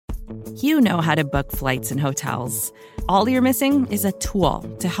You know how to book flights and hotels. All you're missing is a tool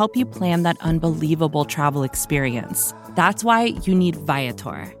to help you plan that unbelievable travel experience. That's why you need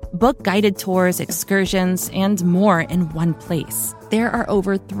Viator. Book guided tours, excursions, and more in one place. There are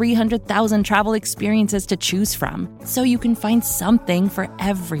over 300,000 travel experiences to choose from, so you can find something for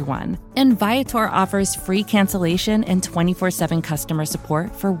everyone. And Viator offers free cancellation and 24/7 customer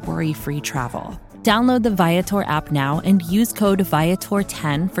support for worry-free travel. Download the Viator app now and use code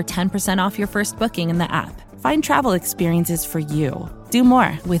Viator10 for 10% off your first booking in the app. Find travel experiences for you. Do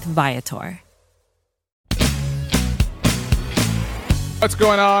more with Viator. What's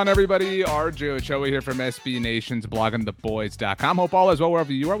going on, everybody? RJ Ochoa here from SB Nation's bloggingtheboys.com. Hope all is well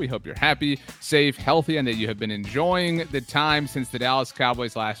wherever you are. We hope you're happy, safe, healthy, and that you have been enjoying the time since the Dallas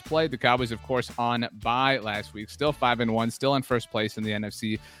Cowboys last played. The Cowboys, of course, on bye last week. Still 5-1, still in first place in the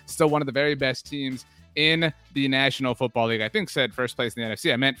NFC. Still one of the very best teams in the National Football League. I think said first place in the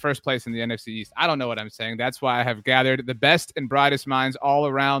NFC. I meant first place in the NFC East. I don't know what I'm saying. That's why I have gathered the best and brightest minds all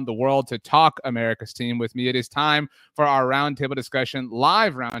around the world to talk America's team with me. It is time for our roundtable discussion,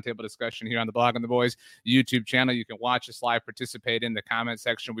 live roundtable discussion here on the Blogging the Boys YouTube channel. You can watch us live, participate in the comment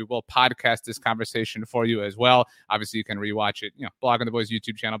section. We will podcast this conversation for you as well. Obviously, you can rewatch it, Blogging the Boys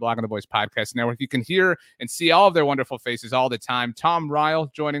YouTube channel, Blogging the Boys podcast network. You can hear and see all of their wonderful faces all the time. Tom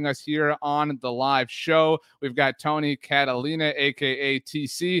Ryle joining us here on the live show. We've got Tony Catalina, a.k.a.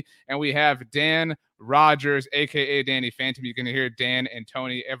 TC, and we have Dan Rogers, a.k.a. Danny Phantom. You can hear Dan and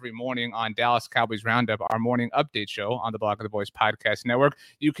Tony every morning on Dallas Cowboys Roundup, our morning update show on the Block of the Boys podcast network.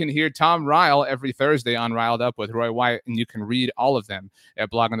 You can hear Tom Ryle every Thursday on Riled Up with Roy White, and you can read all of them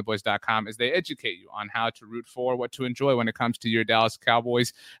at bloggingtheboys.com as they educate you on how to root for, what to enjoy when it comes to your Dallas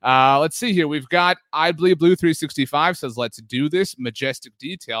Cowboys. Let's see here. We've got I Bleed Blue 365 says, let's do this. Majestic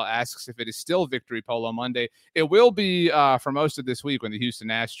Detail asks if it is still Victory Polo Monday. It will be for most of this week when the Houston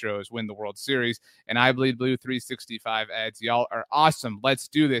Astros win the World Series. And I Bleed Blue 365 adds, y'all are awesome. Let's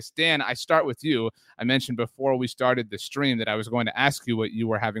do this. Dan, I start with you. I mentioned before we started the stream that I was going to ask you what you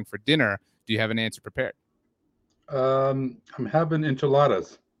were having for dinner. Do you have an answer prepared? I'm having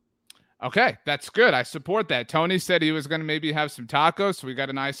enchiladas. Okay, that's good. I support that. Tony said he was going to maybe have some tacos. So we got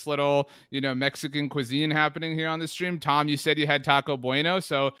a nice little, Mexican cuisine happening here on the stream. Tom, you said you had taco bueno.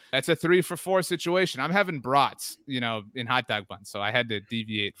 So that's a 3-for-4 situation. I'm having brats, in hot dog buns. So I had to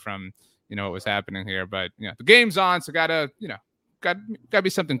deviate from what was happening here, but the game's on, so gotta be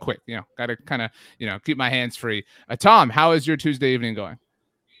something quick. Gotta kind of keep my hands free. Tom, how is your Tuesday evening going?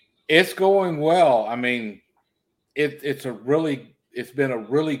 It's going well. I mean, it's been a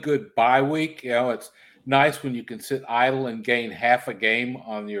really good bye week. It's nice when you can sit idle and gain half a game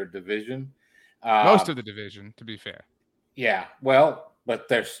on your division. Most of the division, to be fair. Yeah, well. But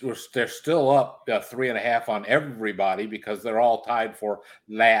they're still up 3.5 on everybody because they're all tied for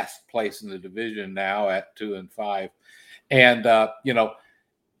last place in the division now at 2-5. And,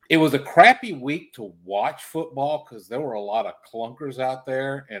 it was a crappy week to watch football because there were a lot of clunkers out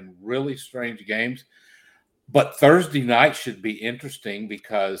there and really strange games. But Thursday night should be interesting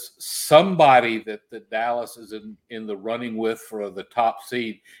because somebody that the Dallas is in the running with for the top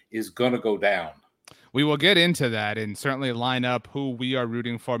seed is going to go down. We will get into that and certainly line up who we are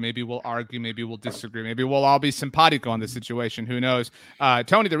rooting for. Maybe we'll argue. Maybe we'll disagree. Maybe we'll all be simpatico on the situation. Who knows?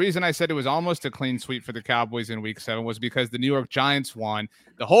 Tony, the reason I said it was almost a clean sweep for the Cowboys in Week 7 was because the New York Giants won.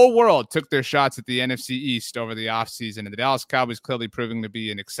 The whole world took their shots at the NFC East over the offseason, and the Dallas Cowboys clearly proving to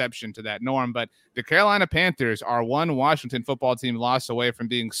be an exception to that norm. But the Carolina Panthers are one Washington football team loss away from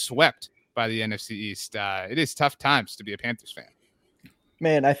being swept by the NFC East. It is tough times to be a Panthers fan.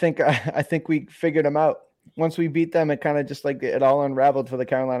 Man, I think we figured them out. Once we beat them, it kind of just like it all unraveled for the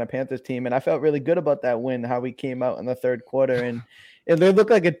Carolina Panthers team. And I felt really good about that win, how we came out in the third quarter. And they looked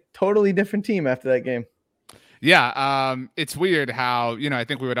like a totally different team after that game. Yeah, it's weird how, I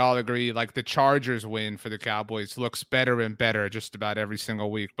think we would all agree, like the Chargers win for the Cowboys looks better and better just about every single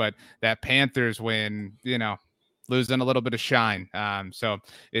week. But that Panthers win, losing a little bit of shine. So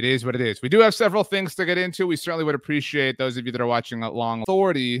it is what it is. We do have several things to get into. We certainly would appreciate those of you that are watching along.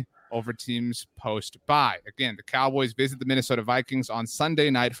 Authority over teams post-bye. Again, the Cowboys visit the Minnesota Vikings on Sunday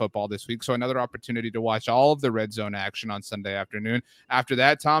Night Football this week, so another opportunity to watch all of the red zone action on Sunday afternoon. After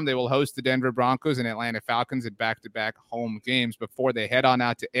that, Tom, they will host the Denver Broncos and Atlanta Falcons in back-to-back home games before they head on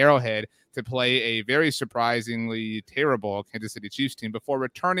out to Arrowhead to play a very surprisingly terrible Kansas City Chiefs team before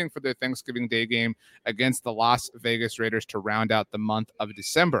returning for their Thanksgiving Day game against the Las Vegas Raiders to round out the month of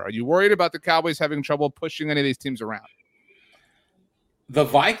December. Are you worried about the Cowboys having trouble pushing any of these teams around? The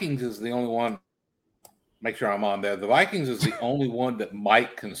Vikings is the only one. Make sure I'm on there. The Vikings is the only one that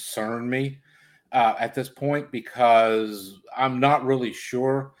might concern me at this point because I'm not really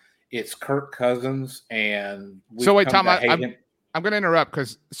sure It's Kirk Cousins, and so wait, Tom, I'm going to interrupt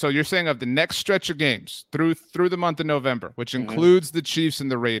because so you're saying of the next stretch of games through the month of November, which includes the Chiefs and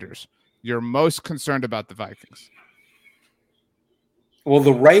the Raiders, you're most concerned about the Vikings. Well,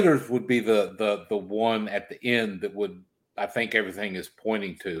 the Raiders would be the one at the end that would, I think everything is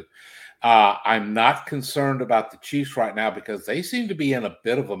pointing to. I'm not concerned about the Chiefs right now because they seem to be in a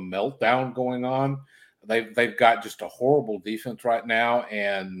bit of a meltdown going on. They've got just a horrible defense right now,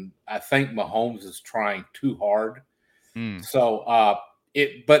 and I think Mahomes is trying too hard. So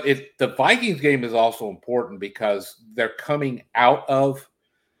the Vikings game is also important because they're coming out of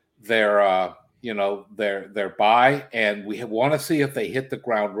their bye, and we want to see if they hit the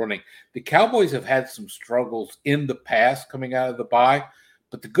ground running. The Cowboys have had some struggles in the past coming out of the bye,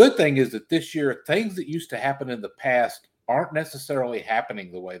 but the good thing is that this year, things that used to happen in the past aren't necessarily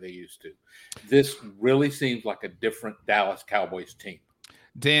happening the way they used to. This really seems like a different Dallas Cowboys team.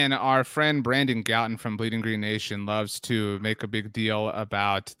 Dan, our friend Brandon Gouton from Bleeding Green Nation loves to make a big deal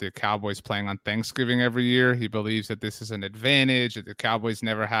about the Cowboys playing on Thanksgiving every year. He believes that this is an advantage, that the Cowboys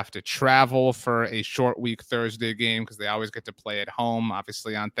never have to travel for a short week Thursday game because they always get to play at home,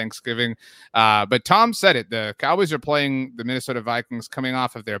 obviously, on Thanksgiving. But Tom said it. The Cowboys are playing the Minnesota Vikings coming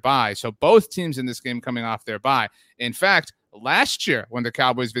off of their bye. So both teams in this game coming off their bye. In fact, last year, when the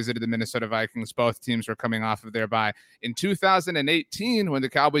Cowboys visited the Minnesota Vikings, both teams were coming off of their bye. In 2018, when the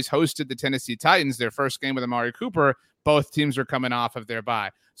Cowboys hosted the Tennessee Titans, their first game with Amari Cooper, both teams were coming off of their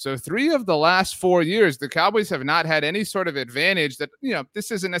bye. So 3 of the last 4 years, the Cowboys have not had any sort of advantage that, this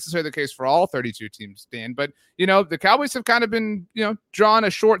isn't necessarily the case for all 32 teams, Dan, but, the Cowboys have kind of been, drawing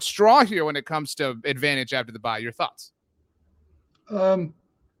a short straw here when it comes to advantage after the bye. Your thoughts?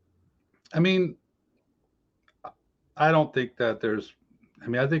 I don't think that I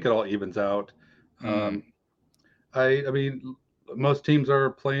think it all evens out. Most teams are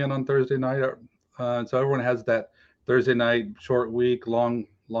playing on Thursday night. So everyone has that Thursday night short week, long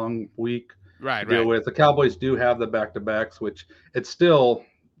week to deal with. The Cowboys do have the back-to-backs, which it's still,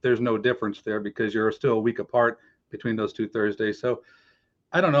 there's no difference there because you're still a week apart between those 2 Thursdays. So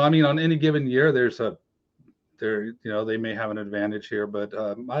I don't know. On any given year, they may have an advantage here, but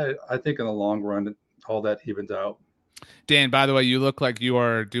I think in the long run, all that evens out. Dan, by the way, you look like you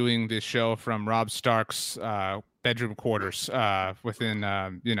are doing this show from Rob Stark's bedroom quarters within,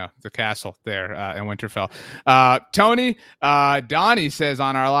 the castle there in Winterfell. Tony, Donnie says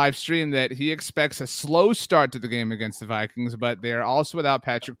on our live stream that he expects a slow start to the game against the Vikings, but they're also without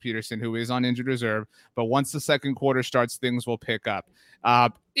Patrick Peterson, who is on injured reserve. But once the second quarter starts, things will pick up.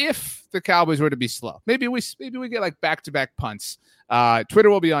 If the Cowboys were to be slow, maybe we get like back-to-back punts.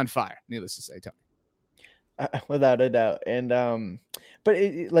 Twitter will be on fire, needless to say, Tony. Without a doubt. And but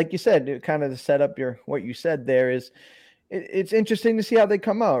like you said, it kind of set up what you said there is it's interesting to see how they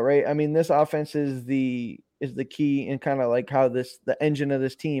come out, right? This offense is the key and kind of like how the engine of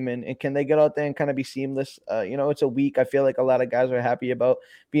this team, and can they get out there and kind of be seamless? It's a week. I feel like a lot of guys are happy about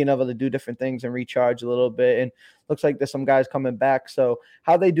being able to do different things and recharge a little bit, and looks like there's some guys coming back. So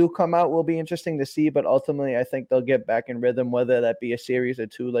how they do come out will be interesting to see, but ultimately I think they'll get back in rhythm, whether that be a series or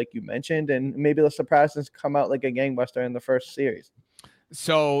 2, like you mentioned, and maybe the surprises come out like a gangbuster in the first series.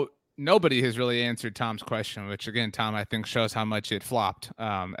 So nobody has really answered Tom's question, which again, Tom, I think shows how much it flopped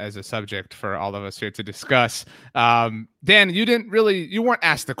as a subject for all of us here to discuss. Dan, you weren't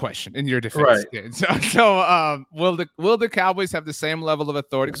asked the question in your defense. Right. So will the Cowboys have the same level of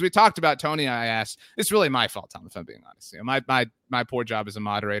authority? Because we talked about Tony. I asked, it's really my fault, Tom, if I'm being honest. My poor job as a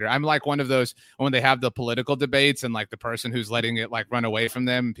moderator. I'm like one of those when they have the political debates and like the person who's letting it like run away from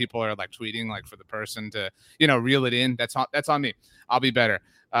them. People are like tweeting like for the person to, reel it in. That's on me. I'll be better.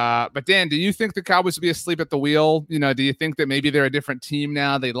 But Dan, do you think the Cowboys will be asleep at the wheel? Do you think that maybe they're a different team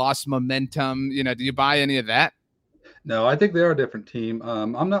now? They lost momentum. Do you buy any of that? No, I think they are a different team.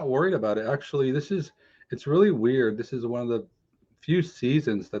 I'm not worried about it. Actually, it's really weird. This is one of the few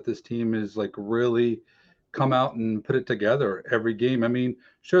seasons that this team is like really come out and put it together every game.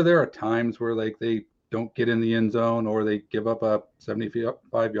 Sure, there are times where like they don't get in the end zone or they give up a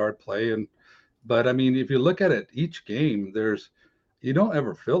 75-yard play. But if you look at it, each game, you don't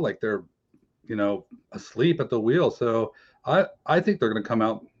ever feel like they're, asleep at the wheel. So I think they're going to come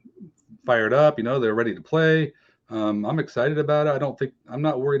out fired up. They're ready to play. I'm excited about it. I'm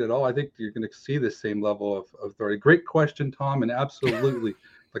not worried at all. I think you're going to see the same level of authority. Great question, Tom. And absolutely,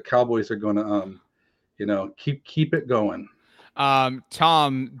 the Cowboys are going to, keep it going.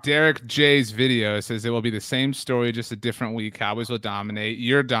 Tom, Derek J's video says it will be the same story, just a different week. Cowboys will dominate.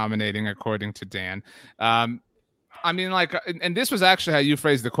 You're dominating, according to Dan. And this was actually how you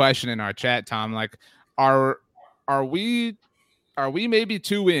phrased the question in our chat, Tom. Like, are we maybe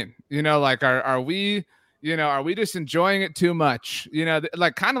 2 in You know, like, are we, you know, are we just enjoying it too much? You know,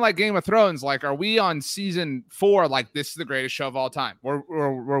 like kind of like Game of Thrones. Like, are we on season 4? Like, this is the greatest show of all time.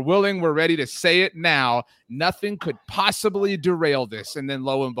 We're ready to say it now. Nothing could possibly derail this. And then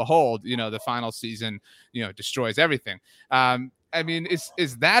lo and behold, you know, the final season, you know, destroys everything. I mean,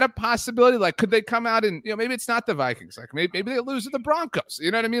 is that a possibility? Like, could they come out and, you know, maybe it's not the Vikings. Like, maybe they lose to the Broncos. You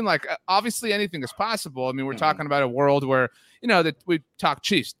know what I mean? Like, obviously anything is possible. I mean, we're talking about a world where, you know, that we talk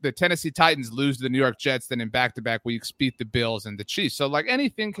Chiefs. The Tennessee Titans lose to the New York Jets, then in back-to-back weeks beat the Bills and the Chiefs. So, like,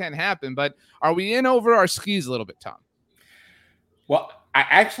 anything can happen. But are we in over our skis a little bit, Tom? Well, I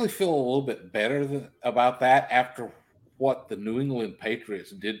actually feel a little bit better about that after what the New England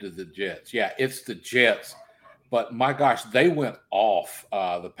Patriots did to the Jets. Yeah, it's the Jets. But my gosh, they went off.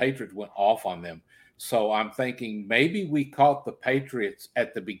 The Patriots went off on them. So I'm thinking maybe we caught the Patriots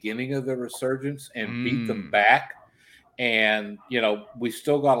at the beginning of the resurgence and beat them back. And, you know, we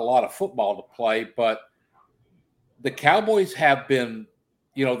still got a lot of football to play. But the Cowboys have been,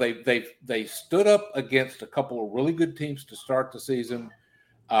 you know, they stood up against a couple of really good teams to start the season,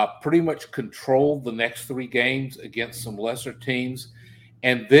 pretty much controlled the next 3 games against some lesser teams.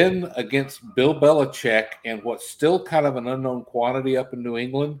 And then against Bill Belichick and what's still kind of an unknown quantity up in New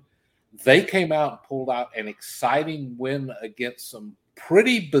England, they came out and pulled out an exciting win against some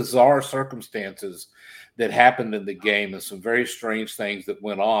pretty bizarre circumstances that happened in the game and some very strange things that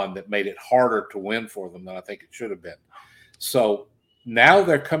went on that made it harder to win for them than I think it should have been. So now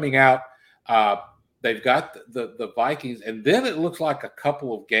they're coming out. They've got the Vikings, and then it looks like a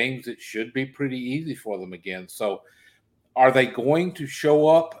couple of games that should be pretty easy for them again. So are they going to show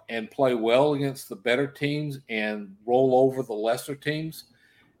up and play well against the better teams and roll over the lesser teams?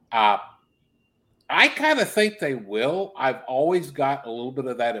 I kind of think they will. I've always got a little bit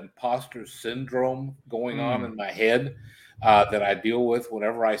of that imposter syndrome going on in my head that I deal with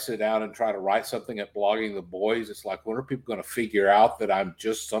whenever I sit down and try to write something at Blogging the Boys. It's like, when are people going to figure out that I'm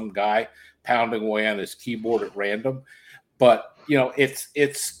just some guy pounding away on his keyboard at random? But, you know,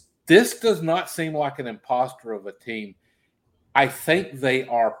 this does not seem like an imposter of a team. I think they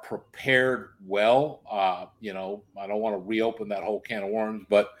are prepared well. You know, I don't want to reopen that whole can of worms,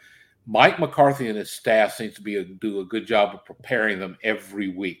 but Mike McCarthy and his staff seems to do a good job of preparing them every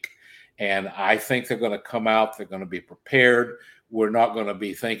week. And I think they're going to come out. They're going to be prepared. We're not going to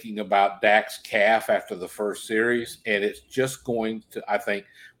be thinking about Dak's calf after the first series. And it's just going to, I think,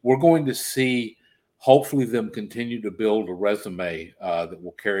 we're going to see, hopefully, them continue to build a resume that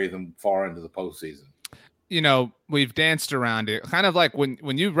will carry them far into the postseason. You know, we've danced around it, kind of like when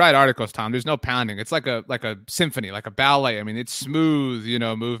you write articles, Tom, there's no pounding. It's like a symphony, like a ballet. I mean, it's smooth, you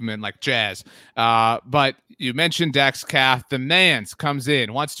know, movement like jazz. But you mentioned Dak's calf. The Mans comes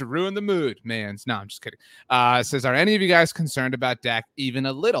in, wants to ruin the mood. Mans, no, I'm just kidding. Says, are any of you guys concerned about Dak even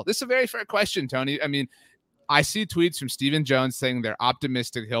a little? This is a very fair question, Tony. I mean, I see tweets from Stephen Jones saying they're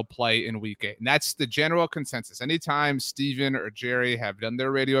optimistic he'll play in week 8. And that's the general consensus. Anytime Stephen or Jerry have done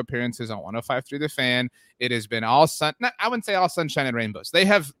their radio appearances on 105.3 The Fan, it has been I wouldn't say all sunshine and rainbows.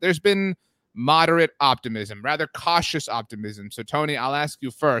 There's been moderate optimism, rather cautious optimism. So, Tony, I'll ask you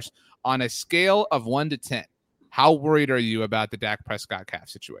first, on a scale of 1 to 10, how worried are you about the Dak Prescott calf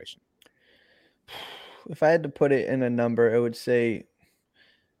situation? If I had to put it in a number, I would say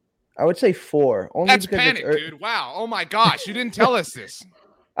 4. Only That's panic, dude. Wow. Oh my gosh. You didn't tell us this.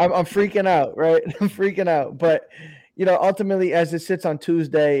 I'm freaking out, right? I'm freaking out. But, you know, ultimately, as it sits on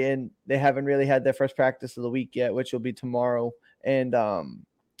Tuesday and they haven't really had their first practice of the week yet, which will be tomorrow. And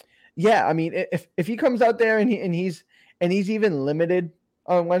yeah, I mean, if he comes out there and he's even limited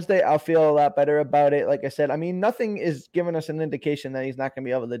on Wednesday, I'll feel a lot better about it. Like I said, I mean, nothing is giving us an indication that he's not going to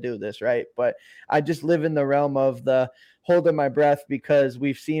be able to do this, right? But I just live in the realm of the holding my breath because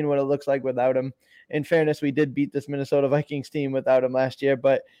we've seen what it looks like without him. In fairness, we did beat this Minnesota Vikings team without him last year,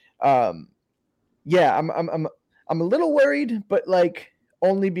 but yeah, I'm a little worried, but like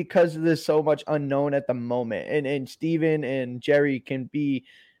only because there's so much unknown at the moment. And Steven and Jerry can be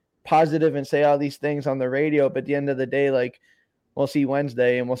positive and say all these things on the radio, but at the end of the day, like, we'll see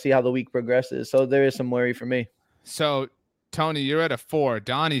Wednesday and we'll see how the week progresses. So there is some worry for me. So, Tony, you're at a 4.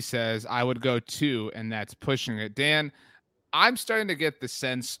 Donnie says I would go 2, and that's pushing it. Dan, I'm starting to get the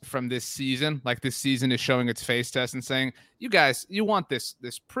sense from this season, like this season is showing its face test and saying, you guys, you want this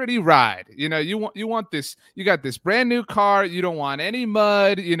pretty ride. You know, you want this, you got this brand new car. You don't want any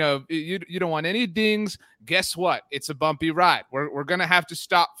mud. You know, you don't want any dings. Guess what? It's a bumpy ride. We're going to have to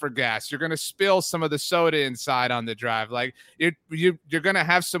stop for gas. You're going to spill some of the soda inside on the drive. Like you're going to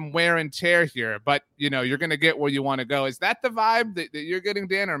have some wear and tear here, but you know, you're going to get where you want to go. Is that the vibe that you're getting,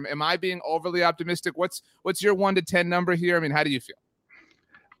 Dan? Or am I being overly optimistic? What's your 1 to 10 number here? I mean, how do you feel?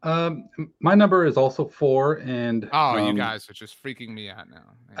 My number is also 4, and you guys are just freaking me out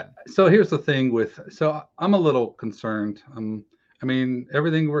now. So here's the thing so I'm a little concerned. I mean,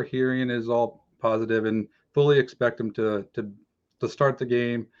 everything we're hearing is all positive, and fully expect him to start the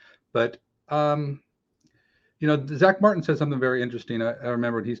game, but Zach Martin said something very interesting. I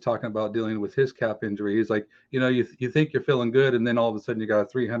remembered he's talking about dealing with his calf injury. He's like, you think you're feeling good, and then all of a sudden you got a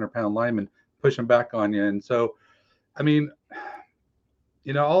 300-pound lineman pushing back on you, and so, I mean,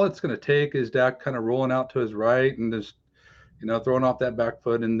 all it's going to take is Dak kind of rolling out to his right and just, throwing off that back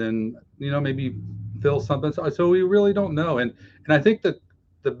foot, and then, maybe feel something. So we really don't know. And I think that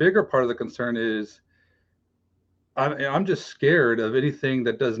the bigger part of the concern is I'm just scared of anything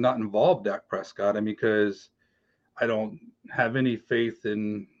that does not involve Dak Prescott. I mean, because I don't have any faith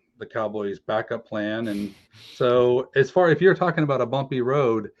in the Cowboys' backup plan. And so if you're talking about a bumpy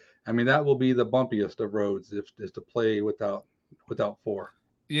road, I mean, that will be the bumpiest of roads is to play without 4.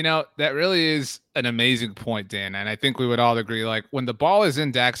 That really is an amazing point, Dan. And I think we would all agree, like, when the ball is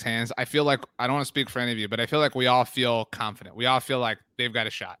in Dak's hands, I feel like, I don't want to speak for any of you, but I feel like we all feel confident. We all feel like they've got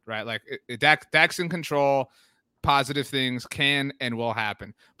a shot, right? Like, Dak's in control, positive things can and will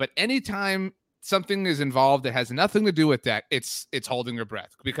happen. But anytime something is involved that has nothing to do with Dak, it's holding your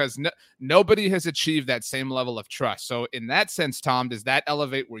breath, because nobody has achieved that same level of trust. So in that sense, Tom, does that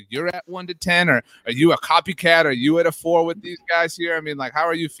elevate where you're at 1 to 10, or are you a copycat? Are you at a 4 with these guys here? I mean, like, how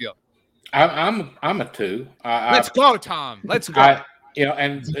are you feeling? I'm a 2. Let's go, Tom. Let's go.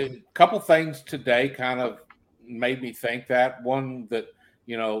 And a couple things today kind of made me think that. One, that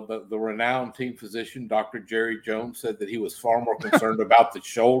the renowned team physician, Dr. Jerry Jones, said that he was far more concerned about the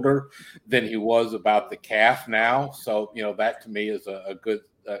shoulder than he was about the calf now. So, that to me is a good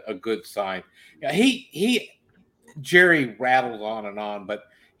sign. Jerry rattles on, but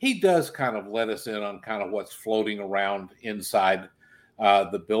he does kind of let us in on kind of what's floating around inside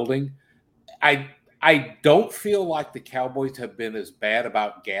the building. I don't feel like the Cowboys have been as bad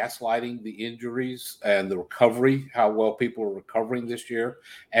about gaslighting the injuries and the recovery, how well people are recovering this year,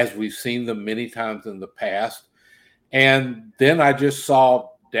 as we've seen them many times in the past. And then I just saw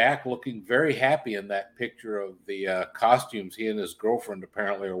Dak looking very happy in that picture of the costumes he and his girlfriend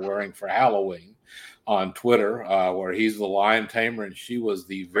apparently are wearing for Halloween on Twitter, where he's the lion tamer and she was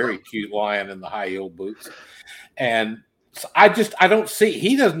the very cute lion in the high heel boots. And so I don't see,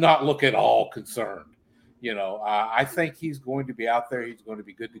 he does not look at all concerned. I think he's going to be out there. He's going to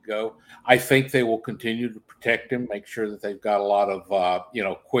be good to go. I think they will continue to protect him, make sure that they've got a lot of,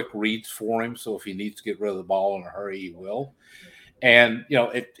 quick reads for him. So if he needs to get rid of the ball in a hurry, he will. And,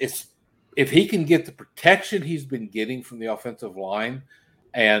 if he can get the protection he's been getting from the offensive line,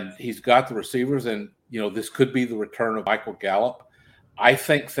 and he's got the receivers, and, this could be the return of Michael Gallup, I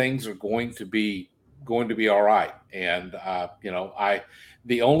think things are going to be all right. And,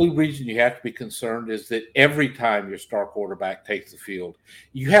 the only reason you have to be concerned is that every time your star quarterback takes the field,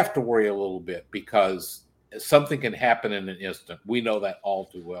 you have to worry a little bit, because something can happen in an instant. We know that all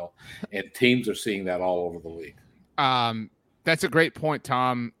too well, and teams are seeing that all over the league. That's a great point,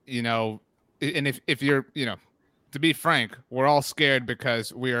 Tom. And if you're, to be frank, we're all scared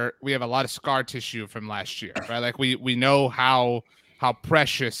because we have a lot of scar tissue from last year, right? Like we know how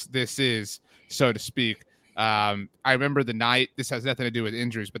precious this is, so to speak. I remember the night, this has nothing to do with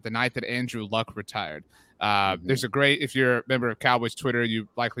injuries, but the night that Andrew Luck retired, there's a great, if you're a member of Cowboys Twitter, you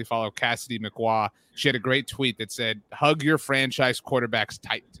likely follow Cassidy McGuire. She had a great tweet that said, "Hug your franchise quarterbacks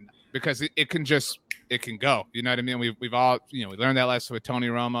tight tonight," because it can go. You know what I mean? We've all, we learned that lesson with Tony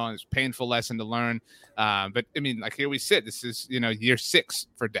Romo, and it's a painful lesson to learn. But I mean, like, here we sit, this is, year 6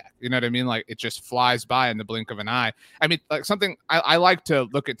 for Dak. You know what I mean? Like, it just flies by in the blink of an eye. I mean, like, something I like to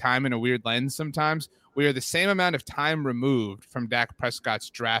look at time in a weird lens sometimes. We are the same amount of time removed from Dak Prescott's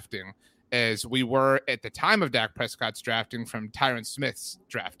drafting as we were at the time of Dak Prescott's drafting from Tyron Smith's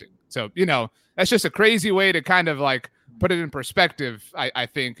drafting. So, that's just a crazy way to kind of like put it in perspective. I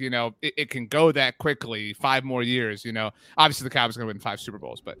think, it can go that quickly, 5 more years, obviously the Cowboys are going to win 5 Super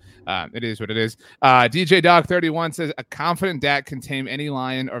Bowls, but it is what it is. DJ Dog 31 says, a confident Dak can tame any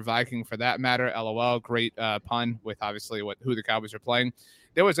Lion or Viking for that matter. LOL. Great pun with obviously who the Cowboys are playing.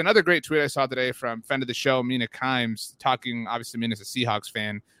 There was another great tweet I saw today from friend of the show, Mina Kimes, talking, obviously, Mina's a Seahawks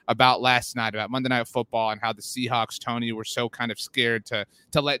fan, about last night, about Monday Night Football, and how the Seahawks, Tony, were so kind of scared to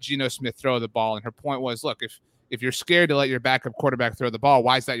let Geno Smith throw the ball. And her point was, look, if you're scared to let your backup quarterback throw the ball,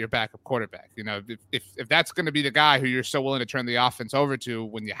 why is that your backup quarterback? If that's going to be the guy who you're so willing to turn the offense over to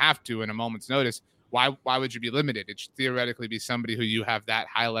when you have to in a moment's notice, why would you be limited? It should theoretically be somebody who you have that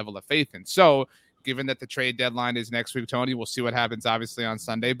high level of faith in. So, given that the trade deadline is next week, Tony, we'll see what happens, obviously, on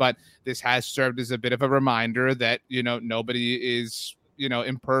Sunday. But this has served as a bit of a reminder that, nobody is,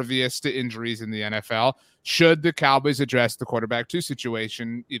 impervious to injuries in the NFL. Should the Cowboys address the quarterback 2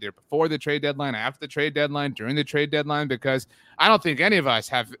 situation either before the trade deadline, after the trade deadline, during the trade deadline? Because I don't think any of us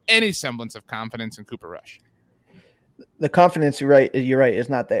have any semblance of confidence in Cooper Rush. The confidence, you're right, is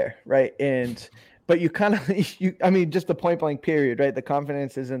not there, right? But you kind of, just the point blank period, right? The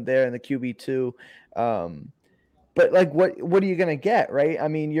confidence isn't there in the QB2. But like, what are you going to get, right? I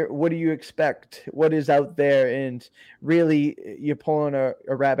mean, what do you expect? What is out there? And really, you're pulling a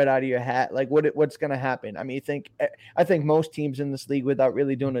rabbit out of your hat. Like, what's going to happen? I mean, I think most teams in this league, without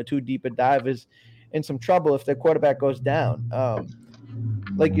really doing a too deep a dive, is in some trouble if their quarterback goes down.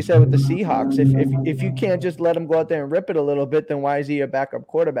 Like you said with the Seahawks, if you can't just let him go out there and rip it a little bit, then why is he a backup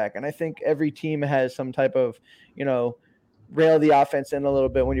quarterback? And I think every team has some type of, rail the offense in a little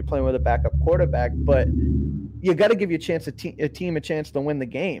bit when you're playing with a backup quarterback, but you got to give a team a chance to win the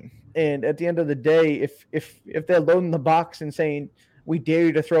game. And at the end of the day, if they're loading the box and saying, we dare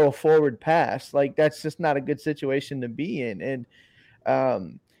you to throw a forward pass, like that's just not a good situation to be in. And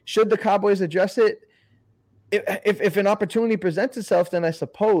should the Cowboys address it? If an opportunity presents itself, then I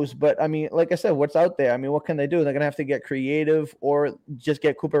suppose. But I mean, like I said, what's out there? I mean, what can they do? They're gonna have to get creative or just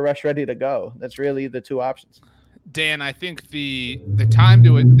get Cooper Rush ready to go. That's really the 2 options. Dan, I think the time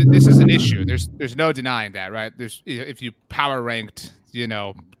to it. This is an issue. There's no denying that, right? If you power ranked,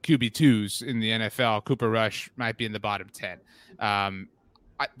 QB2s in the NFL, Cooper Rush might be in the bottom 10.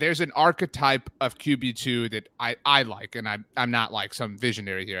 There's an archetype of QB2 that I like, and I'm not like some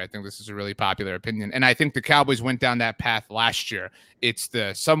visionary here. I think this is a really popular opinion, and I think the Cowboys went down that path last year. It's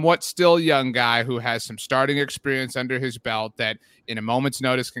the somewhat still young guy who has some starting experience under his belt that in a moment's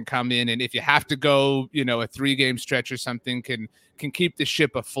notice can come in, and if you have to go, a 3-game stretch or something, can keep the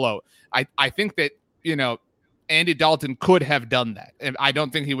ship afloat. I think that, Andy Dalton could have done that. And I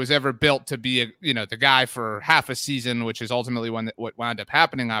don't think he was ever built to be the guy for half a season, which is ultimately what wound up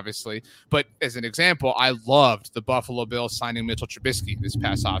happening, obviously. But as an example, I loved the Buffalo Bills signing Mitchell Trubisky this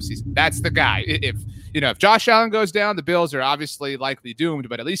past offseason. That's the guy. If Josh Allen goes down, the Bills are obviously likely doomed,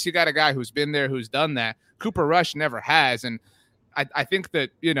 but at least you got a guy who's been there, who's done that. Cooper Rush never has. And I think that,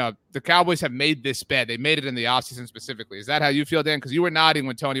 the Cowboys have made this bet. They made it in the offseason specifically. Is that how you feel, Dan? Because you were nodding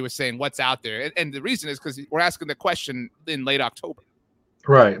when Tony was saying what's out there. And the reason is because we're asking the question in late October.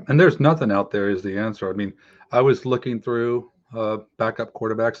 Right. And there's nothing out there is the answer. I mean, I was looking through backup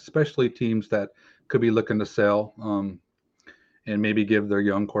quarterbacks, especially teams that could be looking to sell and maybe give their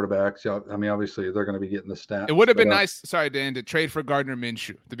young quarterbacks. I mean, obviously, they're going to be getting the stats. It would have been nice, sorry, Dan, to trade for Gardner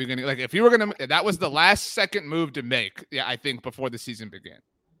Minshew at the beginning. Like, if you were going to – that was the last second move to make, I think, before the season began.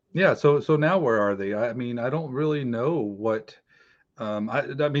 Yeah, so now where are they? I mean, I don't really know what I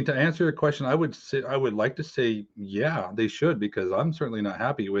mean, to answer your question, I would like to say, yeah, they should, because I'm certainly not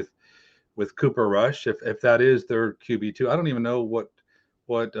happy with Cooper Rush. If that is their QB2, I don't even know what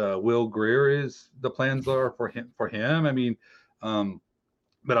Will Grier the plans are for him. I mean,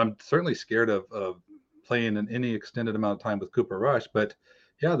 but I'm certainly scared of playing in any extended amount of time with Cooper Rush. But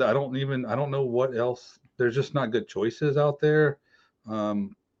yeah, I don't know what else. There's just not good choices out there. I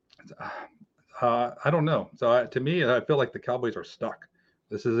don't know. So to me, I feel like the Cowboys are stuck.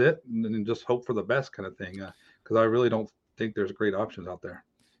 This is it, and just hope for the best kind of thing. Because I really don't think there's great options out there.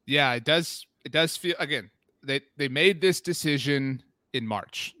 Yeah, it does feel, again, they made this decision in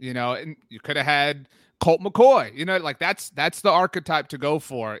March, and you could have had Colt McCoy, like that's the archetype to go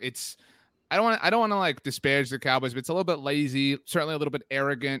for. I don't want to like disparage the Cowboys, but it's a little bit lazy, certainly a little bit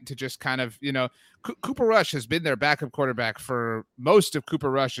arrogant to just kind of, Cooper Rush has been their backup quarterback for most of Cooper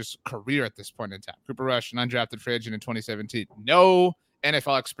Rush's career at this point in time. Cooper Rush, an undrafted free agent in 2017, no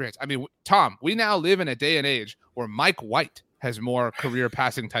NFL experience. I mean, Tom, we now live in a day and age where Mike White has more career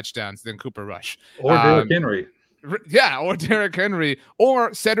passing touchdowns than Cooper Rush. Or Derrick Henry. Yeah, or Derrick Henry,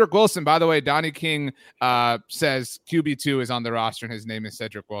 or Cedric Wilson. By the way, Donnie King says QB2 is on the roster and his name is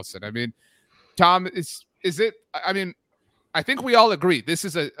Cedric Wilson. I mean, Tom, is it? I mean, I think we all agree this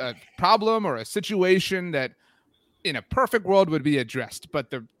is a problem or a situation that in a perfect world would be addressed,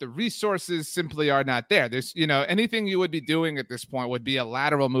 but the resources simply are not there. There's, anything you would be doing at this point would be a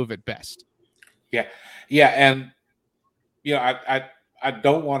lateral move at best. Yeah, and I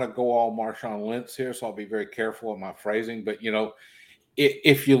don't want to go all Marshawn Lynch here, so I'll be very careful in my phrasing. But,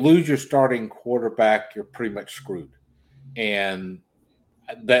 if you lose your starting quarterback, you're pretty much screwed. And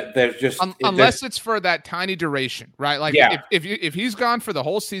that there's just unless it's for that tiny duration, right? Like, yeah. if he's gone for the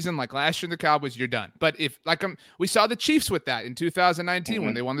whole season, like last year in the Cowboys, you're done. But if we saw the Chiefs with that in 2019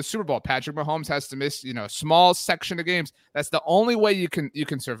 when they won the Super Bowl, Patrick Mahomes has to miss a small section of games. That's the only way you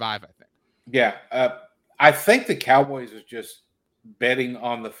can survive, I think. Yeah, I think the Cowboys is just betting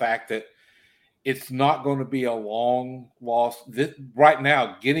on the fact that it's not going to be a long loss. Right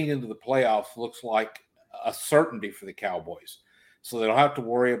now, getting into the playoffs looks like a certainty for the Cowboys. So they don't have to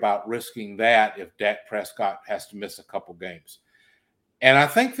worry about risking that if Dak Prescott has to miss a couple games. And I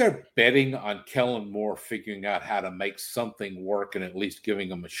think they're betting on Kellen Moore figuring out how to make something work and at least giving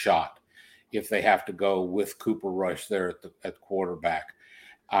them a shot if they have to go with Cooper Rush there at quarterback.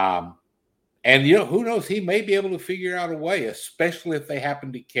 And, who knows? He may be able to figure out a way, especially if they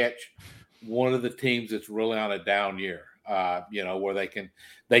happen to catch one of the teams that's really on a down year, where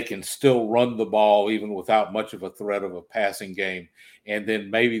they can still run the ball even without much of a threat of a passing game. And then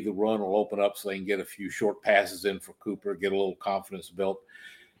maybe the run will open up so they can get a few short passes in for Cooper, get a little confidence built.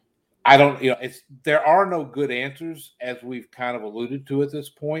 There are no good answers, as we've kind of alluded to at this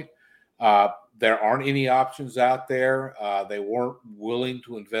point. There aren't any options out there. They weren't willing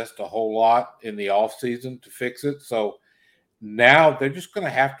to invest a whole lot in the offseason to fix it. So now they're just going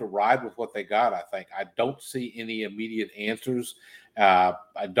to have to ride with what they got, I think. I don't see any immediate answers. I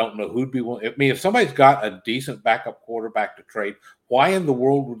don't know who'd be willing. I mean, if somebody's got a decent backup quarterback to trade, why in the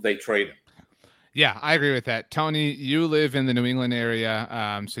world would they trade him? Yeah, I agree with that. Tony, you live in the New England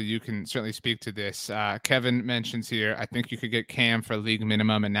area, so you can certainly speak to this. Kevin mentions here, I think you could get Cam for league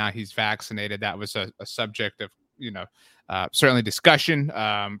minimum, and now he's vaccinated. That was a subject of, certainly discussion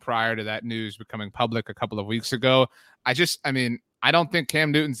prior to that news becoming public a couple of weeks ago. I don't think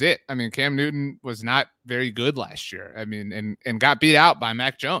Cam Newton's it. I mean, Cam Newton was not very good last year. I mean, and got beat out by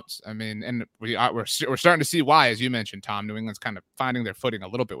Mac Jones. I mean, and we're starting to see why, as you mentioned, Tom. New England's kind of finding their footing a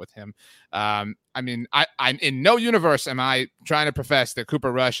little bit with him. I'm in no universe am I trying to profess that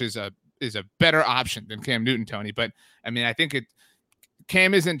Cooper Rush is a better option than Cam Newton, Tony. But I mean, I think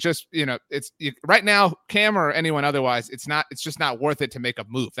Cam isn't just, right now, Cam or anyone otherwise, it's just not worth it to make a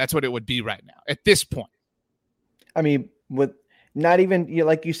move. That's what it would be right now at this point. I mean, with not even,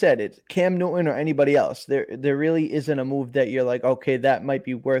 like you said, it's Cam Newton or anybody else. There really isn't a move that you're like, okay, that might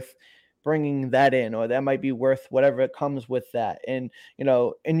be worth bringing that in, or that might be worth whatever comes with that. And,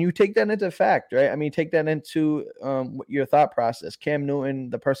 and you take that into fact, right? I mean, take that into your thought process. Cam Newton,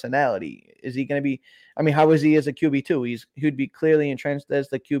 the personality, is he going to be, how is he as a QB2? He'd be clearly entrenched as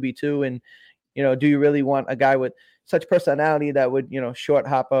the QB2. And, do you really want a guy with such personality that would, short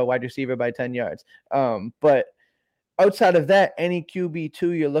hop a wide receiver by 10 yards? But outside of that, any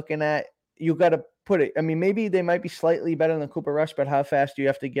QB2 you're looking at, you got to put it. I mean, maybe they might be slightly better than Cooper Rush, but how fast do you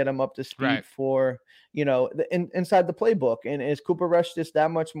have to get them up to speed for, inside the playbook? And is Cooper Rush just that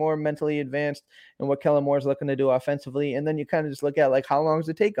much more mentally advanced in what Kellen Moore is looking to do offensively? And then you kind of just look at, like, how long does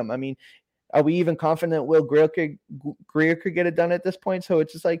it take them? I mean, are we even confident Will Greer could get it done at this point? So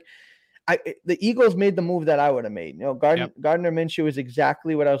it's just like, the Eagles made the move that I would have made. Gardner Minshew is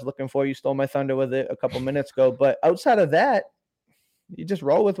exactly what I was looking for. You stole my thunder with it a couple minutes ago. But outside of that, you just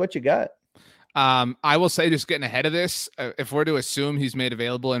roll with what you got. I will say, just getting ahead of this, if we're to assume he's made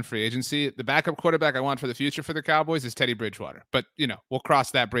available in free agency, the backup quarterback I want for the future for the Cowboys is Teddy Bridgewater. But, we'll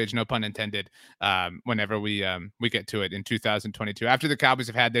cross that bridge, no pun intended, whenever we get to it in 2022, after the Cowboys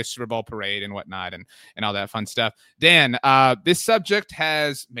have had their Super Bowl parade and whatnot and all that fun stuff. Dan, this subject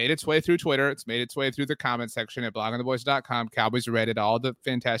has made its way through Twitter. It's made its way through the comment section at bloggingtheboys.com. Cowboys Reddit, all the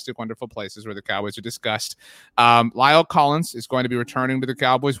fantastic, wonderful places where the Cowboys are discussed. Lyle Collins is going to be returning to the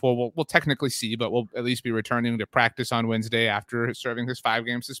Cowboys. Well, we'll technically see, but will at least be returning to practice on Wednesday after serving his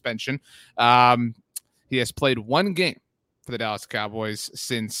 5-game suspension. He has played one game for the Dallas Cowboys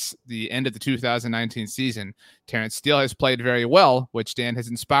since the end of the 2019 season. Terrence Steele has played very well, which Dan has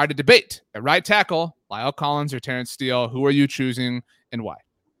inspired a debate. At right tackle, Lyle Collins or Terrence Steele, who are you choosing and why?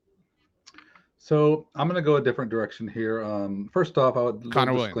 So I'm going to go a different direction here. First off, I would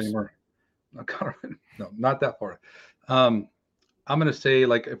Connor disclaimer. No, not that far. I'm going to say,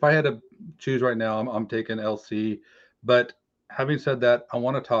 like, if I had to choose right now, I'm taking LC. But having said that, I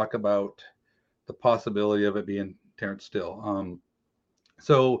want to talk about the possibility of it being Terrence Steele.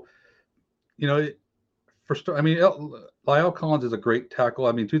 Lyle Collins is a great tackle.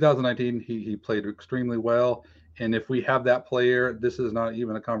 I mean, 2019, he played extremely well. And if we have that player, this is not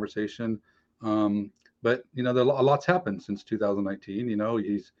even a conversation. But, a lot's happened since 2019.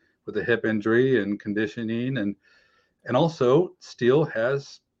 He's with a hip injury and conditioning, and also Steele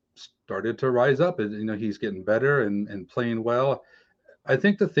has started to rise up. He's getting better and playing well. I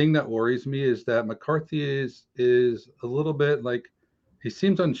think the thing that worries me is that McCarthy is a little bit like, he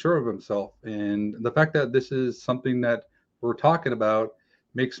seems unsure of himself. And the fact that this is something that we're talking about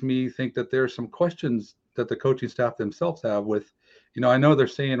makes me think that there's some questions that the coaching staff themselves have with, I know they're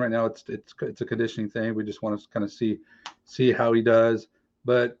saying right now it's a conditioning thing. We just want to kind of see how he does.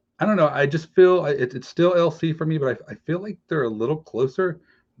 But I don't know. I just feel it's still LC for me, but I feel like they're a little closer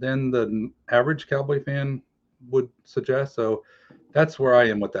than the average Cowboy fan would suggest. So that's where I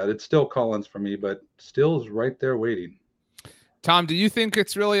am with that. It's still Collins for me, but Still's right there waiting. Tom, do you think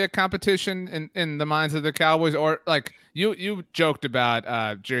it's really a competition in the minds of the Cowboys, or like you joked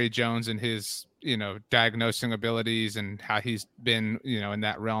about Jerry Jones and his diagnosing abilities and how he's been in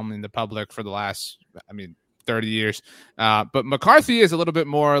that realm in the public for the last 30 years, but McCarthy is a little bit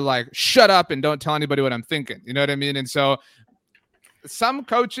more like shut up and don't tell anybody what I'm thinking, you know what I mean? And so some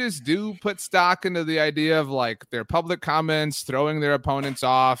coaches do put stock into the idea of like their public comments, throwing their opponents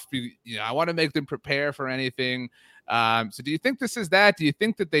off. I want to make them prepare for anything. So do you think this is that? Do you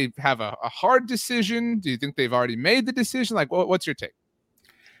think that they have a hard decision? Do you think they've already made the decision? Like, what's your take?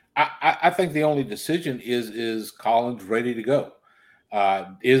 I think the only decision is Collins ready to go?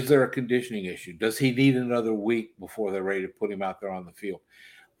 Is there a conditioning issue? Does he need another week before they're ready to put him out there on the field?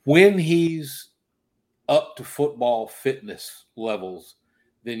 When he's up to football fitness levels,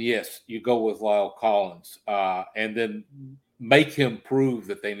 then yes, you go with Lyle Collins, and then make him prove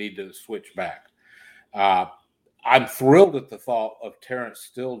that they need to switch back. I'm thrilled at the thought of Terrence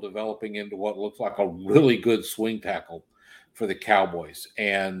Steele developing into what looks like a really good swing tackle for the Cowboys.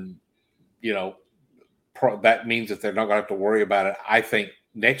 And, that means that they're not going to have to worry about it, I think,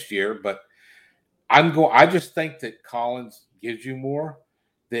 next year. But I just think that Collins gives you more,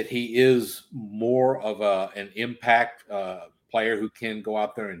 that he is more of an impact player who can go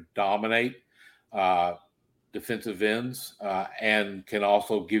out there and dominate defensive ends and can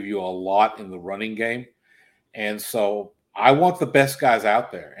also give you a lot in the running game. And so I want the best guys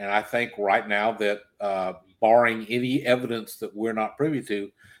out there. And I think right now that barring any evidence that we're not privy to,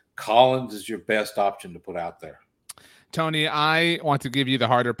 Collins is your best option to put out there. Tony, I want to give you the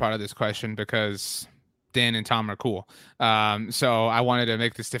harder part of this question because Dan and Tom are cool. So I wanted to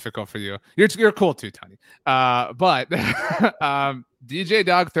make this difficult for you. You're cool too, Tony. But DJ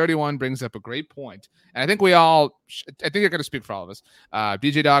Dog 31 brings up a great point. And I think I think you're going to speak for all of us.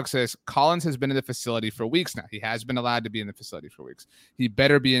 DJ Dog says Collins has been in the facility for weeks now. He has been allowed to be in the facility for weeks. He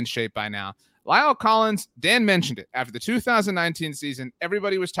better be in shape by now. Lyle Collins, Dan mentioned it. After the 2019 season,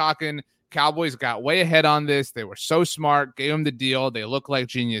 everybody was talking. Cowboys got way ahead on this. They were so smart, gave him the deal. They look like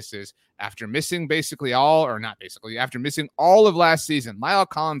geniuses. After missing after missing all of last season, Lyle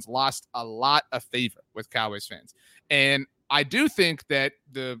Collins lost a lot of favor with Cowboys fans. And I do think that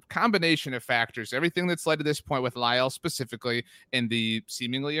the combination of factors, everything that's led to this point with Lyle specifically, and the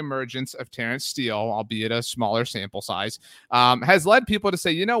seemingly emergence of Terrence Steele, albeit a smaller sample size, has led people to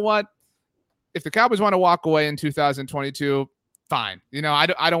say, you know what? If the Cowboys want to walk away in 2022, fine.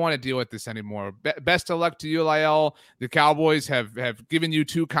 I don't want to deal with this anymore. Best of luck to you, Lyle. The Cowboys have given you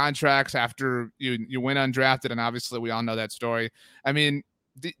 2 contracts after you went undrafted, and obviously we all know that story. I mean,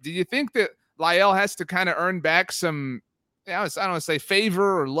 do you think that Lyle has to kind of earn back some, I don't want to say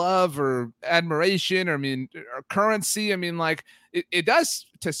favor or love or admiration or currency? I mean, like it does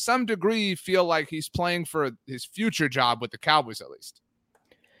to some degree feel like he's playing for his future job with the Cowboys at least.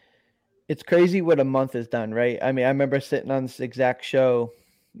 It's crazy what a month has done, right? I mean, I remember sitting on this exact show,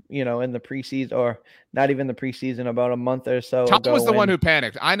 in the preseason, or not even the preseason, about a month or so Tom ago. was the one who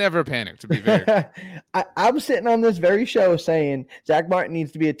panicked. I never panicked, to be fair. I'm sitting on this very show saying Zach Martin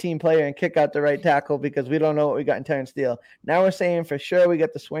needs to be a team player and kick out the right tackle because we don't know what we got in Terrence Steele. Now we're saying for sure we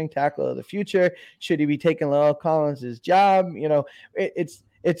got the swing tackle of the future. Should he be taking Lyle Collins' job?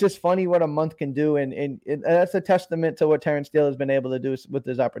 It's just funny what a month can do, and that's a testament to what Terrence Steele has been able to do with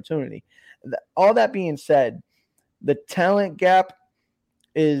his opportunity. All that being said, the talent gap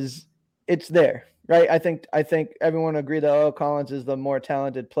it's there, right? I think everyone agreed that Lyle Collins is the more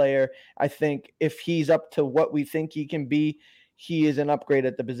talented player. I think if he's up to what we think he can be, he is an upgrade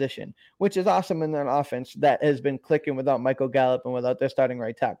at the position, which is awesome in an offense that has been clicking without Michael Gallup and without their starting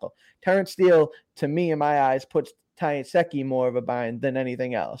right tackle. Terrence Steele, to me, in my eyes, puts Ty Secchi more of a bind than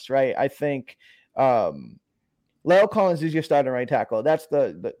anything else, right? I think Lyle Collins is your starting right tackle. That's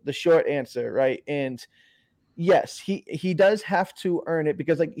the short answer, right? And yes, he does have to earn it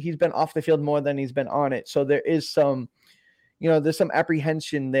because he's been off the field more than he's been on it. So there is some, there's some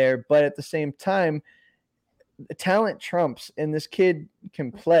apprehension there, but at the same time, talent trumps, and this kid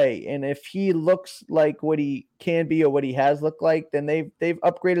can play. And if he looks like what he can be or what he has looked like, then they've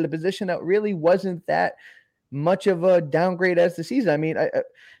upgraded a position that really wasn't that much of a downgrade as the season. I mean,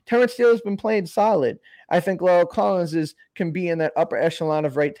 Terrence Steele has been playing solid. I think Lyle Collins can be in that upper echelon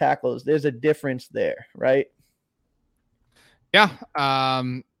of right tackles. There's a difference there, right? Yeah.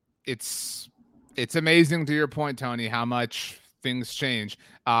 It's amazing, to your point, Tony, how much things change.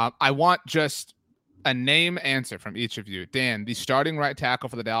 I want just a name answer from each of you. Dan, the starting right tackle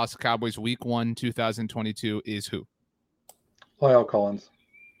for the Dallas Cowboys week 1, 2022 is who? Lyle Collins.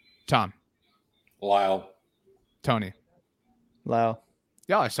 Tom. Lyle. Tony. Lyle.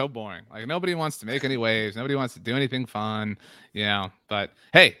 Y'all are so boring. Like, nobody wants to make any waves. Nobody wants to do anything fun, But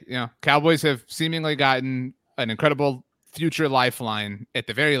hey, Cowboys have seemingly gotten an incredible future lifeline at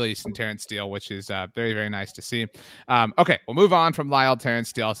the very least in Terrence Steele, which is very, very nice to see. Okay, we'll move on from Lyle, Terrence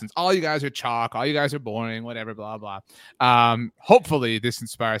Steele, since all you guys are chalk, all you guys are boring, whatever, blah, blah. Hopefully this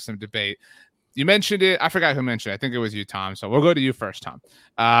inspires some debate. You mentioned it. I forgot who mentioned it. I think it was you, Tom. So we'll go to you first, Tom.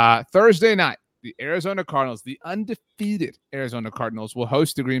 Thursday night, the Arizona Cardinals, the undefeated Arizona Cardinals, will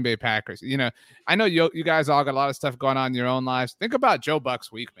host the Green Bay Packers. I know you guys all got a lot of stuff going on in your own lives. Think about Joe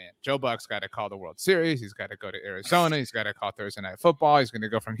Buck's week, man. Joe Buck's got to call the World Series. He's got to go to Arizona. He's got to call Thursday Night Football. He's going to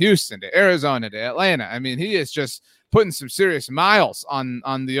go from Houston to Arizona to Atlanta. I mean, he is just putting some serious miles on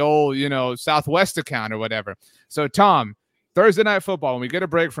the old, Southwest account or whatever. So, Tom, Thursday Night Football, when we get a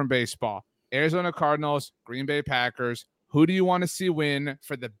break from baseball, Arizona Cardinals, Green Bay Packers, who do you want to see win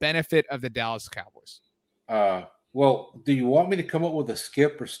for the benefit of the Dallas Cowboys? Well, do you want me to come up with a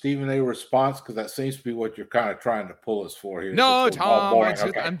Skip or Stephen A response? Because that seems to be what you're kind of trying to pull us for here. No, Tom,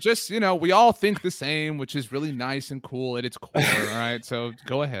 I'm just, we all think the same, which is really nice and cool at its core. All right, so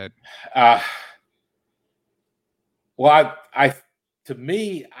go ahead. Well, to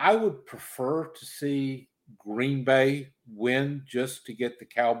me, I would prefer to see Green Bay win just to get the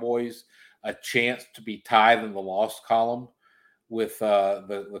Cowboys a chance to be tied in the loss column with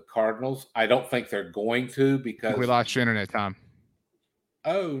the Cardinals. I don't think they're going to, because we lost your internet, Tom.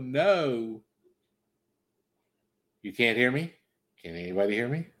 Oh no. You can't hear me? Can anybody hear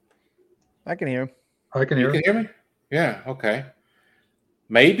me? I can hear him. I can hear him. You can hear me? Yeah, okay.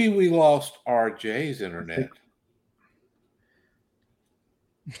 Maybe we lost RJ's internet.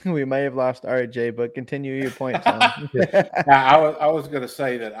 We may have lost RJ, but continue your point, Tom. Now, I was going to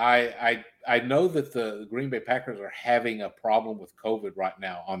say that I know that the Green Bay Packers are having a problem with COVID right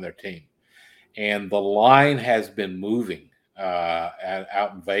now on their team, and the line has been moving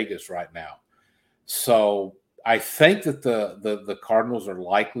out in Vegas right now. So I think that the Cardinals are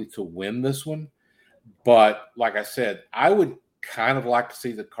likely to win this one, but like I said, I would kind of like to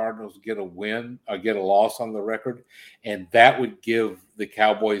see the Cardinals get a win or get a loss on the record, and that would give the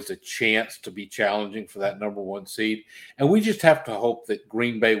Cowboys a chance to be challenging for that number one seed. And we just have to hope that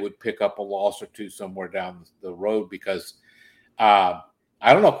Green Bay would pick up a loss or two somewhere down the road, because I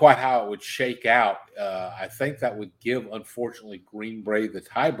don't know quite how it would shake out. I think that would give, unfortunately, Green Bay the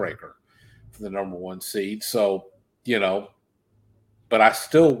tiebreaker for the number one seed. So, but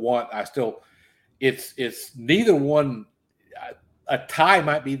it's neither one. A tie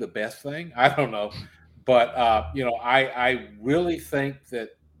might be the best thing. I don't know. But, I really think that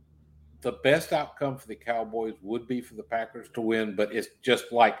the best outcome for the Cowboys would be for the Packers to win, but it's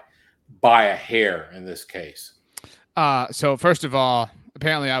just like by a hair in this case. So first of all,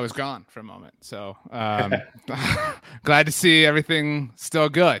 apparently I was gone for a moment. So glad to see everything still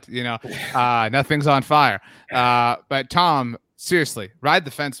good. Nothing's on fire. But Tom, seriously, ride the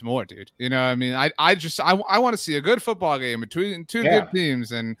fence more, dude. I mean, I want to see a good football game between two good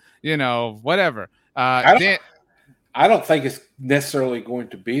teams, and whatever. I don't think it's necessarily going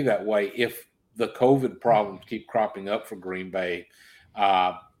to be that way if the COVID problems keep cropping up for Green Bay.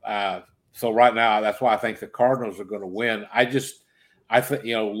 So right now, that's why I think the Cardinals are going to win. I think,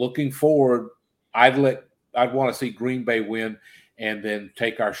 looking forward, I'd want to see Green Bay win, and then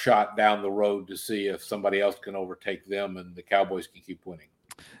take our shot down the road to see if somebody else can overtake them and the Cowboys can keep winning.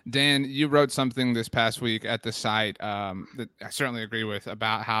 Dan, you wrote something this past week at the site that I certainly agree with,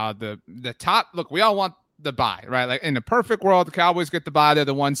 about how the top – look, we all want the bye, right? Like, in a perfect world, the Cowboys get the bye. They're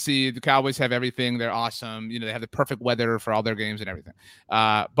the one seed. The Cowboys have everything. They're awesome. They have the perfect weather for all their games and everything.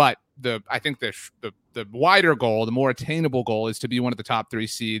 But I think the wider goal, the more attainable goal, is to be one of the top three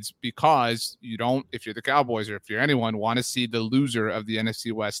seeds, because you don't, if you're the Cowboys or if you're anyone, want to see the loser of the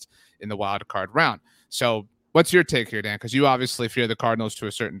NFC West in the wild card round. So what's your take here, Dan? Because you obviously fear the Cardinals to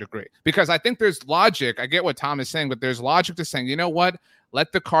a certain degree. Because I think there's logic. I get what Tom is saying, but there's logic to saying, you know what?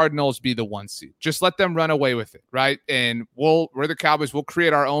 Let the Cardinals be the one seed. Just let them run away with it, right? And we're the Cowboys. We'll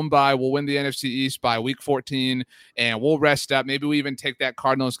create our own bye. We'll win the NFC East by week 14, and we'll rest up. Maybe we even take that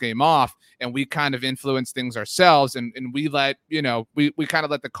Cardinals game off, and we kind of influence things ourselves, and we let, we kind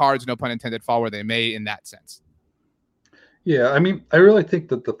of let the cards, no pun intended, fall where they may in that sense. Yeah, I mean, I really think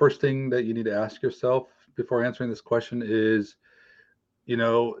that the first thing that you need to ask yourself before answering this question is,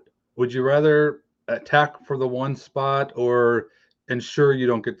 would you rather attack for the one spot or ensure you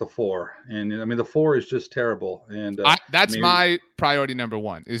don't get the 4? And I mean, the 4 is just terrible. And that's my priority number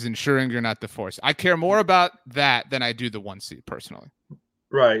one, is ensuring you're not the 4. I care more about that than I do the 1 seed personally.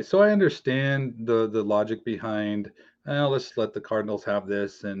 Right. So I understand the logic behind let's let the Cardinals have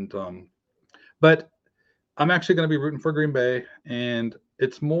this. And but I'm actually going to be rooting for Green Bay, and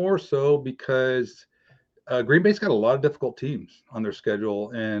it's more so because Green Bay's got a lot of difficult teams on their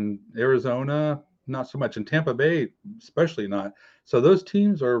schedule, and Arizona not so much, and Tampa Bay especially not. So those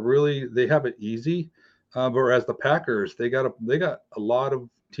teams are really, they have it easy. Whereas the Packers, they got a lot of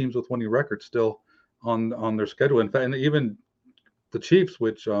teams with winning records still on their schedule. In fact, and even the Chiefs,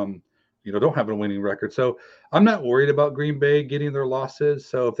 which don't have a winning record. So I'm not worried about Green Bay getting their losses.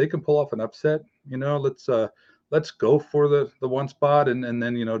 So if they can pull off an upset, let's go for the one spot, and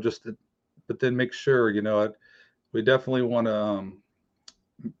then but then make sure we definitely want to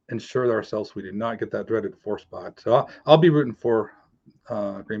ensure ourselves we do not get that dreaded 4 spot. So I'll be rooting for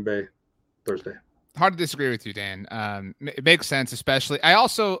Green Bay Thursday. Hard to disagree with you, Dan. It makes sense, especially. I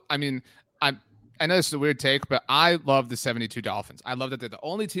know this is a weird take, but I love the 72 Dolphins. I love that they're the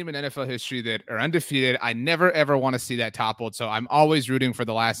only team in NFL history that are undefeated. I never, ever want to see that toppled. So I'm always rooting for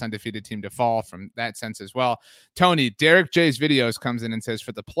the last undefeated team to fall from that sense as well. Tony, Derek J's videos comes in and says,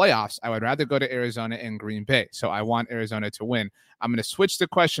 for the playoffs, I would rather go to Arizona and Green Bay. So I want Arizona to win. I'm going to switch the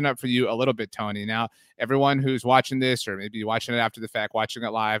question up for you a little bit, Tony. Now, everyone who's watching this, or maybe watching it after the fact, watching it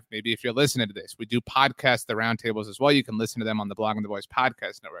live, maybe if you're listening to this, we do podcast the roundtables as well. You can listen to them on the Blogging the Boys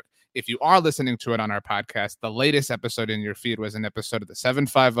podcast network. If you are listening to it on our podcast, the latest episode in your feed was an episode of the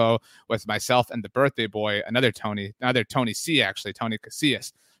 750 with myself and the birthday boy, another Tony C, actually, Tony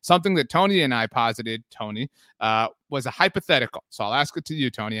Casillas. Something that Tony and I posited, Tony, was a hypothetical. So I'll ask it to you,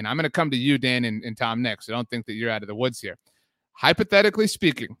 Tony, and I'm going to come to you, Dan, and Tom next. So don't think that you're out of the woods here. Hypothetically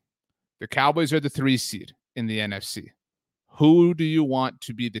speaking, the Cowboys are the 3 seed in the NFC. Who do you want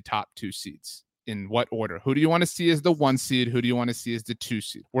to be the top 2 seeds? In what order? Who do you want to see as the 1 seed? Who do you want to see as the 2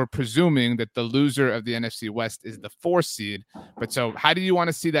 seed? We're presuming that the loser of the NFC West is the 4 seed. But so how do you want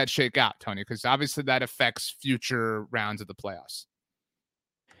to see that shake out, Tony? Because obviously that affects future rounds of the playoffs.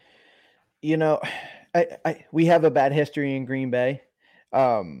 We have a bad history in Green Bay.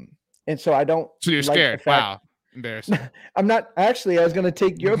 And so I don't. So you're scared. Wow. Embarrassing. I'm not. Actually, I was going to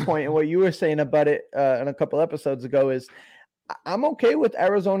take your point and what you were saying about it in a couple episodes ago is I'm okay with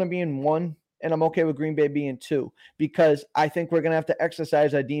Arizona being 1 and I'm okay with Green Bay being 2 because I think we're going to have to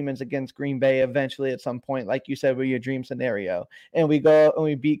exercise our demons against Green Bay eventually at some point, like you said, with your dream scenario. And we go and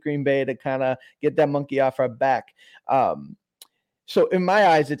we beat Green Bay to kind of get that monkey off our back. So in my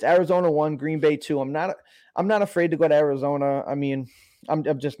eyes, it's Arizona 1, Green Bay 2. I'm not afraid to go to Arizona. I mean,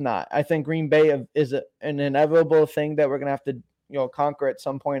 I'm just not. I think Green Bay is an inevitable thing that we're going to have to, conquer at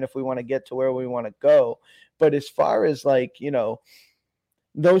some point if we want to get to where we want to go. But as far as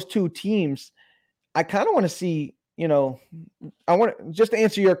those 2 teams, I kind of want to see, I want to just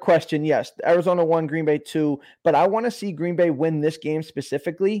answer your question. Yes, Arizona 1, Green Bay 2, but I want to see Green Bay win this game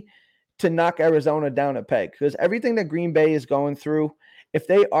specifically to knock Arizona down a peg because everything that Green Bay is going through, if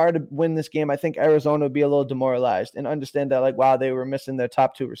they are to win this game, I think Arizona would be a little demoralized and understand that wow, they were missing their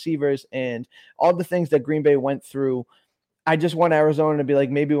top 2 receivers and all the things that Green Bay went through. I just want Arizona to be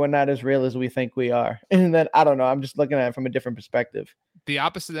maybe we're not as real as we think we are. And then, I don't know, I'm just looking at it from a different perspective. The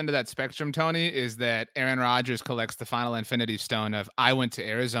opposite end of that spectrum, Tony, is that Aaron Rodgers collects the final infinity stone of I went to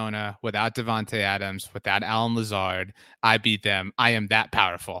Arizona without Devontae Adams, without Alan Lazard. I beat them. I am that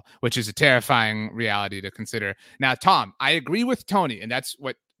powerful, which is a terrifying reality to consider. Now, Tom, I agree with Tony, and that's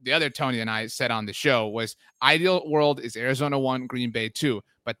what the other Tony and I said on the show was ideal world is Arizona 1, Green Bay 2.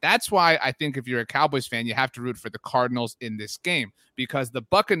 But that's why I think if you're a Cowboys fan, you have to root for the Cardinals in this game because the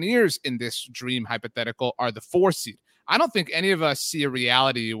Buccaneers in this dream hypothetical are the 4 seed. I don't think any of us see a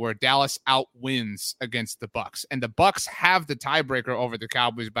reality where Dallas outwins against the Bucs, and the Bucs have the tiebreaker over the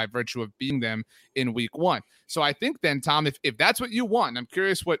Cowboys by virtue of beating them in week 1. So I think then, Tom, if that's what you want, and I'm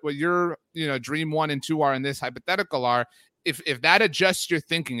curious what your dream 1 and 2 are in this hypothetical are. If that adjusts your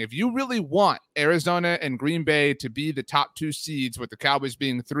thinking, if you really want Arizona and Green Bay to be the top 2 seeds with the Cowboys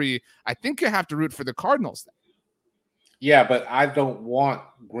being 3, I think you have to root for the Cardinals then. Yeah, but I don't want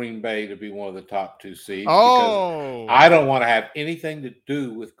Green Bay to be one of the top 2 seeds because I don't want to have anything to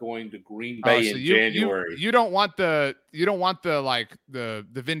do with going to Green Bay in January. You don't want the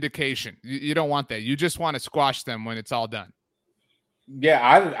vindication. You don't want that. You just want to squash them when it's all done.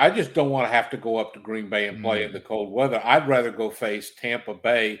 Yeah, I just don't want to have to go up to Green Bay and play in the cold weather. I'd rather go face Tampa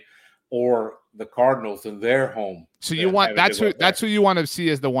Bay or the Cardinals in their home. So you want that's who you want to see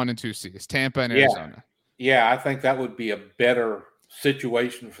as the 1 and 2 seeds, Tampa and Arizona. Yeah, I think that would be a better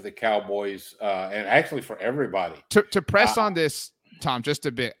situation for the Cowboys and actually for everybody. To press on this, Tom, just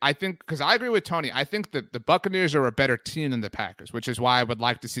a bit. I think because I agree with Tony. I think that the Buccaneers are a better team than the Packers, which is why I would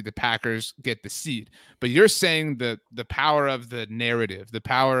like to see the Packers get the seed. But you're saying the power of the narrative, the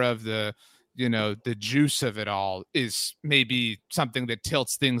power of the the juice of it all is maybe something that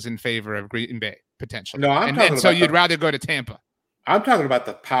tilts things in favor of Green Bay potentially. No, and so you'd rather go to Tampa. I'm talking about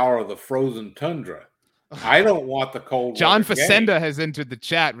the power of the frozen tundra. I don't want the cold. John Facenda has entered the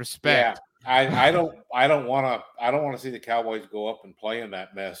chat. Respect. Yeah, I don't want to see the Cowboys go up and play in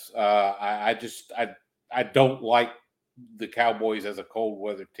that mess. I don't like the Cowboys as a cold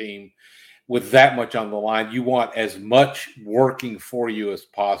weather team with that much on the line. You want as much working for you as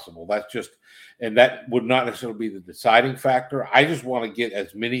possible. And that would not necessarily be the deciding factor. I just want to get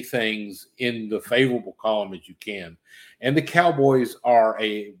as many things in the favorable column as you can. And the Cowboys are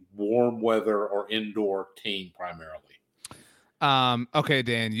a warm weather or indoor team primarily. Okay,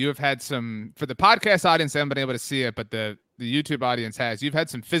 Dan, you have had some, for the podcast audience, I haven't been able to see it, but the YouTube audience has. You've had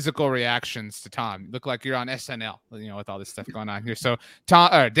some physical reactions to Tom. You look like you're on SNL, with all this stuff going on here. So,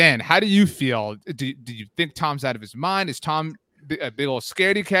 Dan, how do you feel? Do you think Tom's out of his mind? Is Tom a big old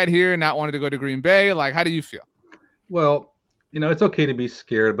scaredy cat here, not wanting to go to Green Bay? Like, how do you feel? Well, it's okay to be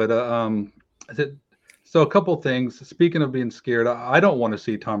scared, but so a couple things. Speaking of being scared, I don't want to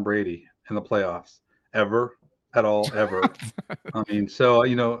see Tom Brady in the playoffs ever. At all, ever. I mean, so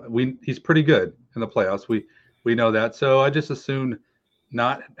he's pretty good in the playoffs. We know that. So I just assume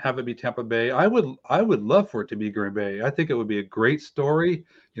not have it be Tampa Bay. I would love for it to be Green Bay. I think it would be a great story.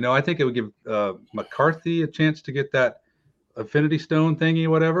 I think it would give McCarthy a chance to get that Infinity Stone thingy,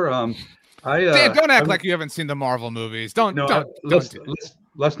 whatever. Dan, don't act like you haven't seen the Marvel movies. Let's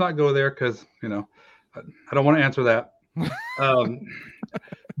not go there because I don't want to answer that.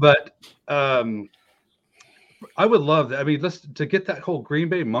 But I would love that. I mean, to get that whole Green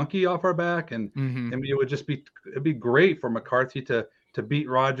Bay monkey off our back, and I mean, it'd be great for McCarthy to beat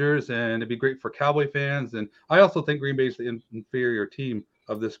Rodgers, and it'd be great for Cowboy fans. And I also think Green Bay is the inferior team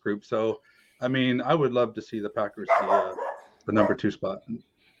of this group. So, I mean, I would love to see the Packers see the number 2 spot.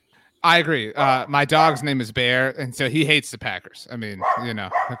 I agree. My dog's name is Bear, and so he hates the Packers. I mean,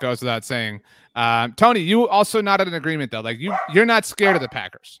 it goes without saying. Tony, you also not in agreement though. Like you're not scared of the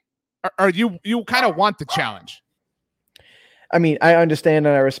Packers. Or you kind of want the challenge? I mean, I understand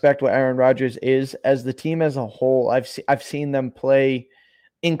and I respect what Aaron Rodgers is. As the team as a whole, I've seen them play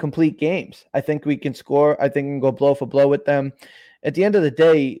incomplete games. I think we can score. I think we can go blow for blow with them. At the end of the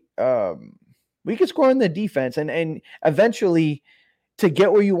day, we can score in the defense. And eventually, to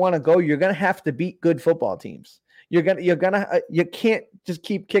get where you want to go, you're going to have to beat good football teams. You can't just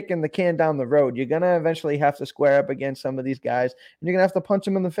keep kicking the can down the road. You're going to eventually have to square up against some of these guys, and you're going to have to punch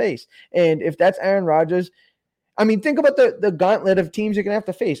them in the face. And if that's Aaron Rodgers, I mean, think about the gauntlet of teams you're going to have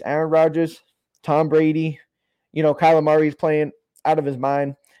to face. Aaron Rodgers, Tom Brady, Kyler Murray's playing out of his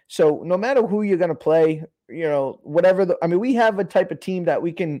mind. So no matter who you're going to play, whatever. We have a type of team that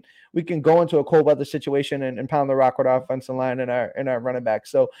we can go into a cold weather situation and pound the rock with our offensive line and our running back.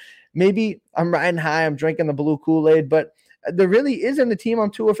 So maybe I'm riding high, I'm drinking the blue Kool-Aid, but there really isn't a team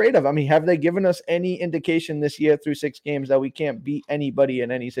I'm too afraid of. I mean, have they given us any indication this year through 6 games that we can't beat anybody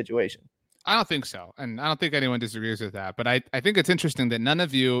in any situation? I don't think so. And I don't think anyone disagrees with that. But I think it's interesting that none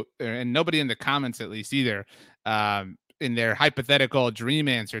of you, and nobody in the comments at least either, in their hypothetical dream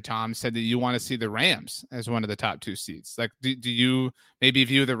answer, Tom, said that you want to see the Rams as one of the top 2 seeds. Like, do you maybe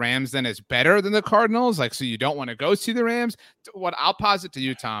view the Rams then as better than the Cardinals? Like, so you don't want to go see the Rams? What I'll posit to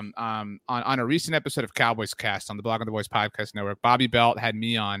you, Tom, on a recent episode of Cowboys Cast on the Blog on the Boys Podcast Network, Bobby Belt had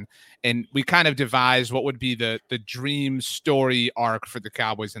me on, and we kind of devised what would be the dream story arc for the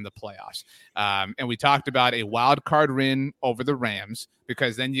Cowboys in the playoffs. And we talked about a wild card win over the Rams,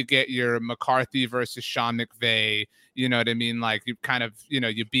 because then you get your McCarthy versus Sean McVay. You know what I mean? Like, you kind of,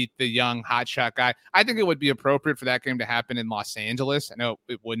 you beat the young hotshot guy. I think it would be appropriate for that game to happen in Los Angeles. I know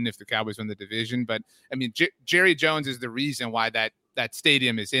it wouldn't if the Cowboys win the division, but I mean, Jerry Jones is the reason why that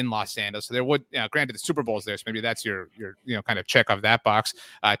stadium is in Los Angeles. So there would, granted the Super Bowl is there, so maybe that's your kind of check off that box,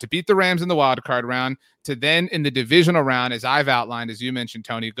 to beat the Rams in the wild card round, to then in the divisional round, as I've outlined, as you mentioned,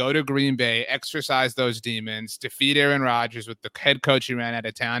 Tony, go to Green Bay, exercise those demons, defeat Aaron Rodgers with the head coach he ran out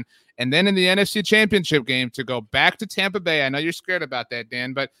of town. And then in the NFC Championship game to go back to Tampa Bay. I know you're scared about that,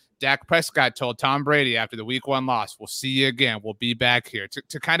 Dan, but Dak Prescott told Tom Brady after the week 1 loss, we'll see you again. We'll be back here.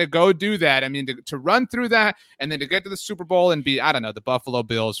 To kind of go do that, I mean, to run through that and then to get to the Super Bowl and be, I don't know, the Buffalo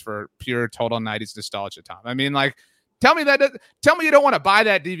Bills for pure total 90s nostalgia, Tom. I mean, like, tell me you don't want to buy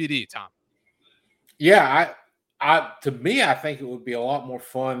that DVD, Tom. Yeah, to me, I think it would be a lot more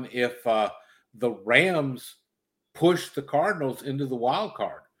fun if the Rams push the Cardinals into the wild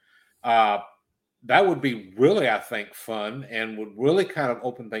card. That would be really, I think, fun and would really kind of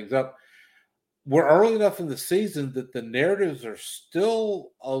open things up. We're early enough in the season that the narratives are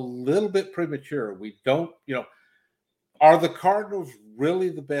still a little bit premature. We don't, Are the Cardinals really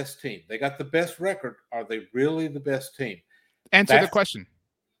the best team? They got the best record. Are they really the best team? Answer the question.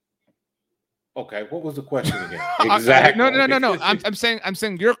 Okay, what was the question again? Exactly. No. I'm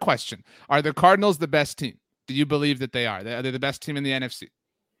saying your question. Are the Cardinals the best team? Do you believe that they are? Are they the best team in the NFC?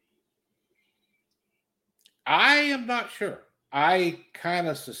 I am not sure. I kind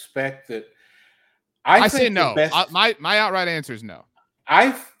of suspect that. I say no. My outright answer is no.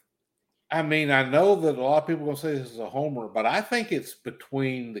 I mean, I know that a lot of people are going to say this is a homer, but I think it's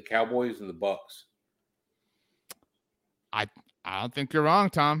between the Cowboys and the Bucks. I don't think you're wrong,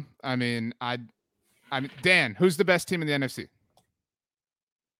 Tom. I mean, Dan, who's the best team in the NFC?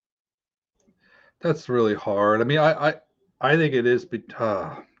 That's really hard. I mean, I think it is.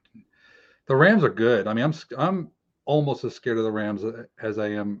 The Rams are good. I mean, I'm almost as scared of the Rams as I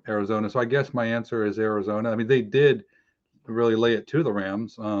am Arizona. So I guess my answer is Arizona. I mean, they did really lay it to the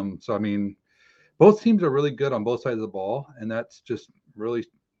Rams. So I mean, both teams are really good on both sides of the ball, and that's just really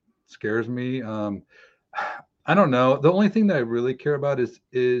scares me. I don't know. The only thing that I really care about is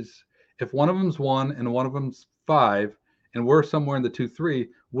if one of them's 1 and one of them's 5, and we're somewhere in the 2-3,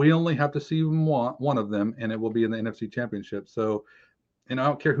 we only have to see one of them, and it will be in the NFC Championship. So, I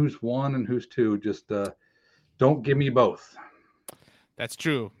don't care who's 1 and who's 2. Just don't give me both. That's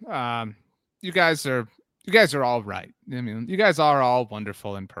true. You guys are all right. I mean, you guys are all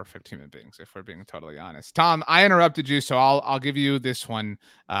wonderful and perfect human beings, if we're being totally honest. Tom, I interrupted you, so I'll give you this one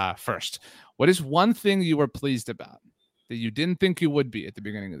first. What is one thing you were pleased about that you didn't think you would be at the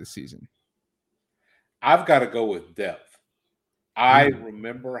beginning of the season? I've got to go with depth. I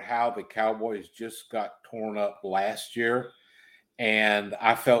remember how the Cowboys just got torn up last year, and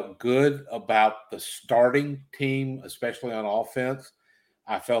I felt good about the starting team, especially on offense.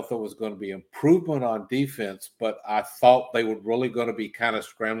 I felt there was going to be improvement on defense, but I thought they were really going to be kind of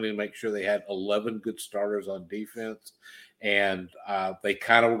scrambling to make sure they had 11 good starters on defense. And they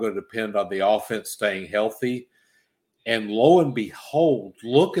kind of were going to depend on the offense staying healthy. And lo and behold,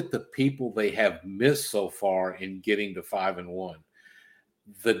 look at the people they have missed so far in getting to 5-1.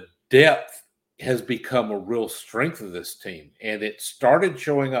 The depth has become a real strength of this team. And it started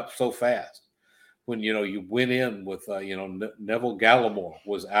showing up so fast. When, you went in with, Neville Gallimore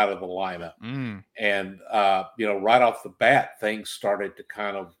was out of the lineup. And, right off the bat, things started to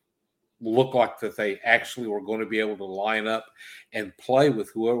kind of look like that they actually were going to be able to line up and play with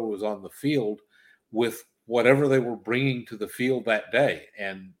whoever was on the field with whatever they were bringing to the field that day.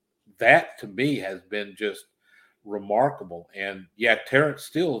 And that, to me, has been just remarkable. And, yeah, Terrence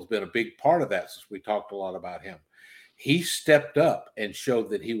Steele has been a big part of that since we talked a lot about him. He stepped up and showed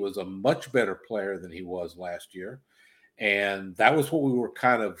that he was a much better player than he was last year. And that was what we were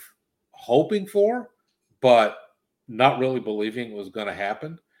kind of hoping for, but not really believing it was going to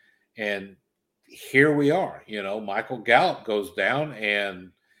happen. And here we are. Michael Gallup goes down,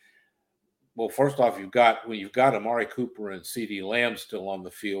 and, well, first off, when you've got Amari Cooper and CeeDee Lamb still on the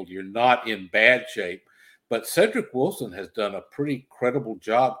field, you're not in bad shape. But Cedric Wilson has done a pretty credible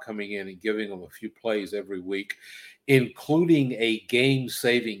job coming in and giving them a few plays every week, including a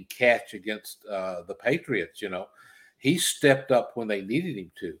game-saving catch against the Patriots. He stepped up when they needed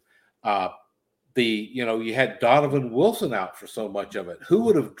him to. You had Donovan Wilson out for so much of it. Who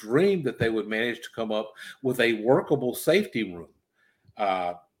would have dreamed that they would manage to come up with a workable safety room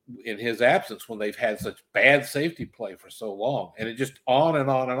in his absence when they've had such bad safety play for so long? And it just on and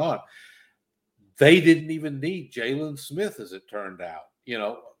on and on. They didn't even need Jalen Smith, as it turned out.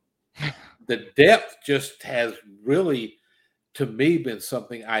 The depth just has really, to me, been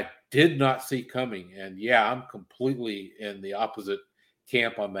something I did not see coming. And, yeah, I'm completely in the opposite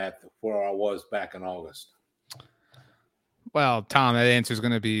camp on that where I was back in August. Well, Tom, that answer is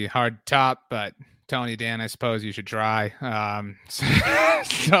going to be hard to top, but Tony, Dan, I suppose you should try.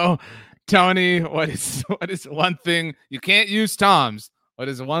 So, Tony, what is one thing you can't use Tom's? What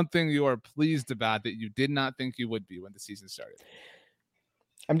is one thing you are pleased about that you did not think you would be when the season started?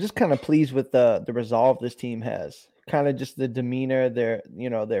 I'm just kind of pleased with the resolve this team has. Kind of just the demeanor,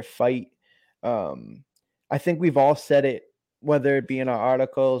 their fight. I think we've all said it, whether it be in our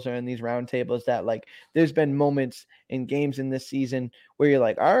articles or in these roundtables, that like there's been moments in games in this season where you're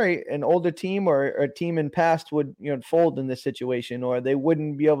like, all right, an older team or a team in past would fold in this situation, or they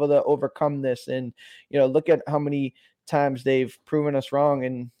wouldn't be able to overcome this. And look at how many times they've proven us wrong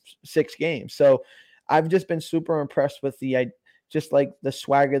in 6 games. So I've just been super impressed with just like the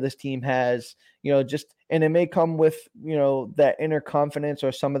swagger this team has, and it may come with, that inner confidence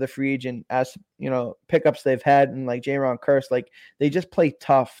or some of the free agent pickups they've had, and like Jaron Kearse, like they just play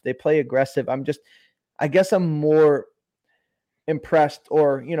tough. They play aggressive. I guess I'm more impressed,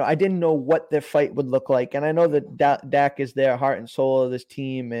 or, I didn't know what their fight would look like. And I know that Dak is their heart and soul of this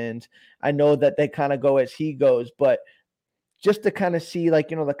team. And I know that they kind of go as he goes, but just to kind of see,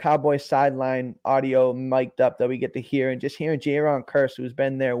 the Cowboys sideline audio mic'd up that we get to hear, and just hearing Jaron Kearse, who's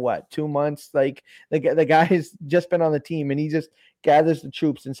been there, 2 months, the guy has just been on the team, and he just gathers the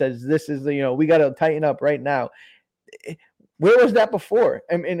troops and says, this is we got to tighten up right now. Where was that before?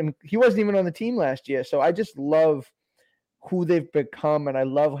 And he wasn't even on the team last year. So I just love who they've become, and I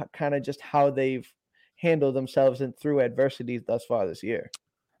love kind of just how they've handled themselves and through adversities thus far this year.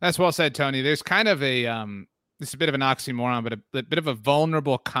 That's well said, Tony. There's kind of this is a bit of an oxymoron, but a bit of a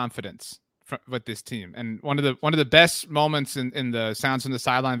vulnerable confidence with this team. And one of the best moments in the Sounds from the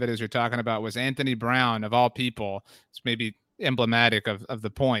Sideline videos you're talking about was Anthony Brown, of all people. It's maybe emblematic of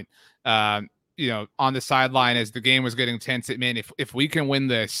the point. On the sideline as the game was getting tense, man, if we can win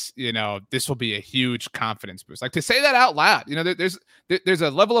this, this will be a huge confidence boost. Like, to say that out loud, there's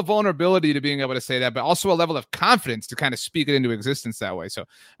a level of vulnerability to being able to say that, but also a level of confidence to kind of speak it into existence that way. So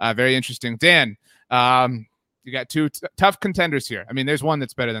very interesting. Dan, you got two tough contenders here. I mean, there's one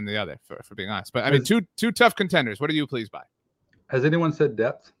that's better than the other, for being honest. But I mean, two tough contenders. What are you pleased by? Has anyone said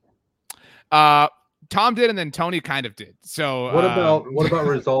depth? Tom did, and then Tony kind of did. So what about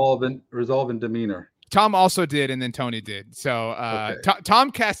resolve and demeanor? Tom also did, and then Tony did. So okay. Tom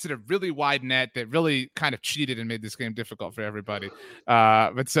casted a really wide net that really kind of cheated and made this game difficult for everybody.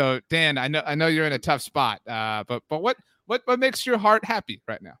 But so Dan, I know you're in a tough spot. But what makes your heart happy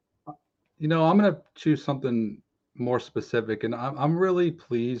right now? I'm going to choose something more specific, and I'm really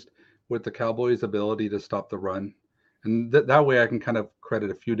pleased with the Cowboys' ability to stop the run. And that way I can kind of credit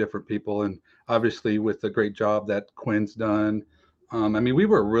a few different people. And obviously with the great job that Quinn's done. We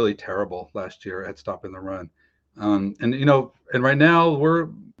were really terrible last year at stopping the run. And right now we're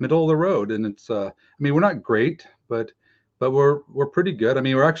middle of the road, and it's, we're not great, but we're pretty good.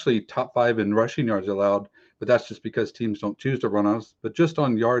 We're actually top 5 in rushing yards allowed, but that's just because teams don't choose to run us. But just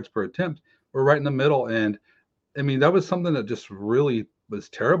on yards per attempt, we're right in the middle. And that was something that just really was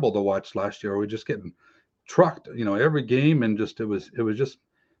terrible to watch last year. We're just getting trucked, every game, and it was just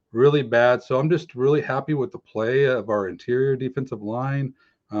really bad. So I'm just really happy with the play of our interior defensive line.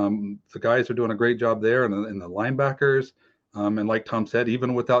 The guys are doing a great job there, and the linebackers. And like Tom said,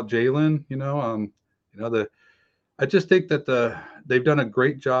 even without Jalen, I just think that they've done a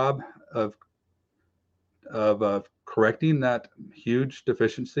great job of correcting that huge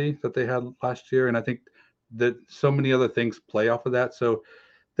deficiency that they had last year. And I think that so many other things play off of that. So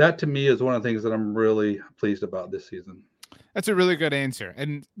that to me is one of the things that I'm really pleased about this season. That's a really good answer.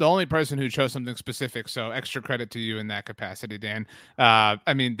 And the only person who chose something specific, so extra credit to you in that capacity, Dan.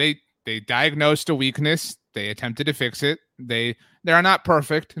 They diagnosed a weakness. They attempted to fix it. They are not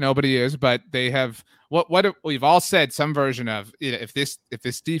perfect. Nobody is, but they have what we've all said, some version of, if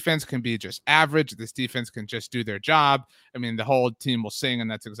this defense can be just average, this defense can just do their job, the whole team will sing,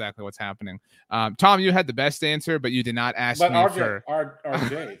 and that's exactly what's happening. Tom, you had the best answer, but you did not ask me for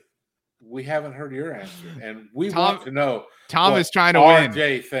RJ. We haven't heard your answer, and we want to know. Tom is trying to win.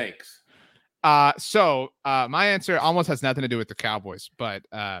 RJ thinks. So my answer almost has nothing to do with the Cowboys, but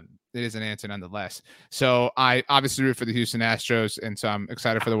it is an answer nonetheless. So I obviously root for the Houston Astros, and so I'm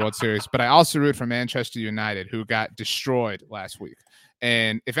excited for the World Series. But I also root for Manchester United, who got destroyed last week.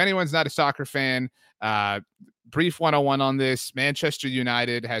 And if anyone's not a soccer fan, brief 101 on this: Manchester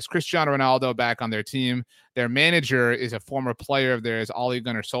United has Cristiano Ronaldo back on their team. Their manager is a former player of theirs, Ole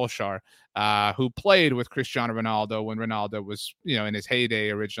Gunnar Solskjaer, who played with Cristiano Ronaldo when Ronaldo was, in his heyday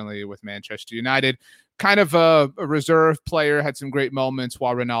originally with Manchester United. Kind of a reserve player, had some great moments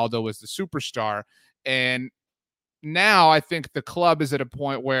while Ronaldo was the superstar. And now I think the club is at a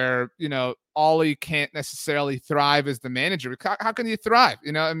point where, Ole can't necessarily thrive as the manager. How can you thrive?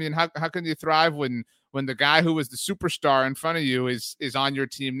 How can you thrive when the guy who was the superstar in front of you is on your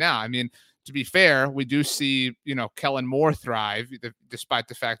team now? To be fair, we do see, Kellen Moore thrive, despite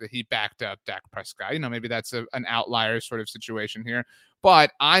the fact that he backed up Dak Prescott. Maybe that's an outlier sort of situation here.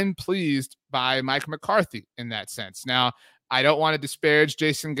 But I'm pleased by Mike McCarthy in that sense. Now, I don't want to disparage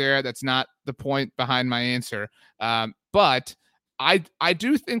Jason Garrett. That's not the point behind my answer. But I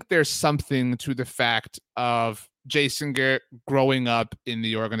do think there's something to the fact of Jason Garrett growing up in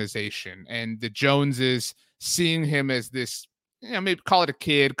the organization, and the Joneses seeing him as this, maybe call it a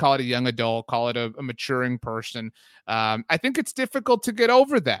kid, call it a young adult, call it a maturing person. I think it's difficult to get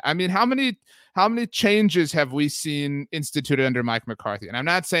over that. How many changes have we seen instituted under Mike McCarthy? And I'm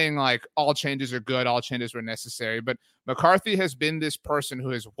not saying like all changes are good, all changes were necessary, but McCarthy has been this person who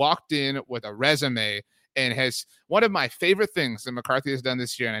has walked in with a resume and has one of my favorite things that McCarthy has done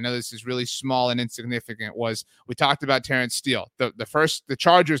this year, and I know this is really small and insignificant, was we talked about Terrence Steele. The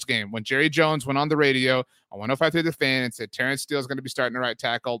Chargers game when Jerry Jones went on the radio on 105.3 The Fan and said Terrence Steele is going to be starting the right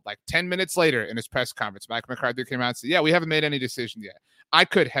tackle. Like 10 minutes later in his press conference, Mike McCarthy came out and said, yeah, we haven't made any decision yet. I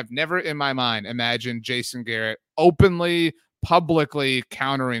could have never in my mind imagined Jason Garrett openly, publicly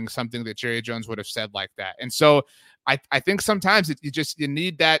countering something that Jerry Jones would have said like that. And so I think sometimes you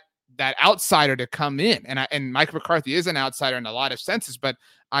need that outsider to come in, and Mike McCarthy is an outsider in a lot of senses, but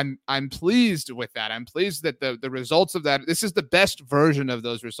I'm pleased with that. I'm pleased that the results of that, this is the best version of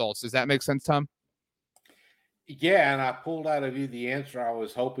those results. Does that make sense, Tom? Yeah, and I pulled out of you the answer I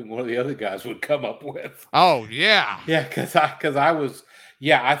was hoping one of the other guys would come up with. Oh yeah, yeah, because I was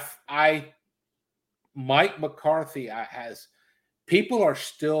Mike McCarthy has people are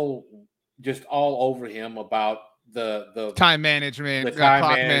still just all over him about the time management, the time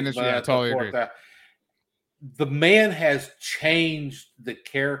clock management. I totally agree. The man has changed the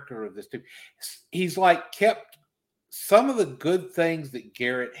character of this team. He's like kept some of the good things that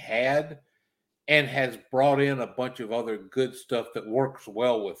Garrett had and has brought in a bunch of other good stuff that works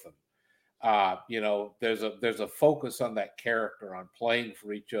well with them. There's a focus on that character, on playing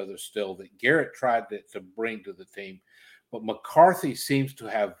for each other still, that Garrett tried to bring to the team. But McCarthy seems to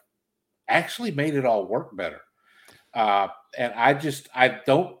have actually made it all work better. And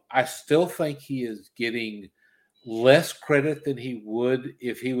I still think he is getting less credit than he would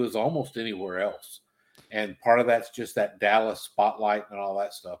if he was almost anywhere else. And part of that's just that Dallas spotlight and all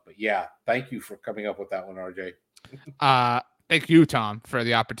that stuff. But yeah, thank you for coming up with that one, RJ. Thank you, Tom, for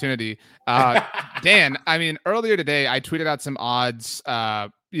the opportunity. Dan, I mean, earlier today, I tweeted out some odds,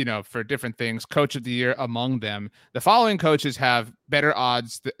 for different things, Coach of the Year among them. The following coaches have better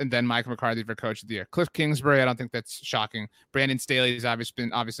odds than Mike McCarthy for Coach of the Year. Cliff Kingsbury, I don't think that's shocking. Brandon Staley has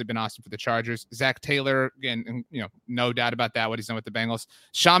obviously been awesome for the Chargers. Zach Taylor, again, no doubt about that, what he's done with the Bengals.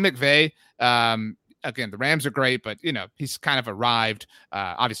 Sean McVay, again, the Rams are great, but, he's kind of arrived.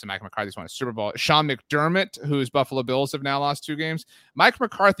 Obviously, Mike McCarthy's won a Super Bowl. Sean McDermott, whose Buffalo Bills have now lost 2 games. Mike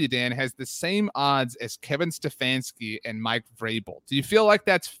McCarthy, Dan, has the same odds as Kevin Stefanski and Mike Vrabel. Do you feel like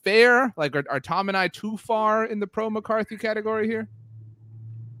that's fair? Like, are Tom and I too far in the pro-McCarthy category here?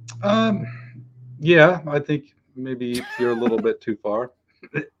 Yeah, I think maybe you're a little bit too far.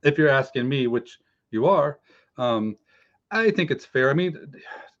 If you're asking me, which you are, I think it's fair. I mean,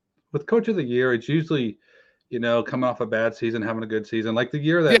 with Coach of the Year, it's usually, coming off a bad season, having a good season. Like the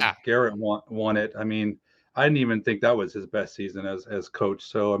year that Garrett won it, I mean, I didn't even think that was his best season as coach.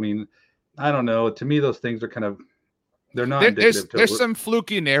 So, I mean, I don't know. To me, those things are kind of, they're not indicative. There's some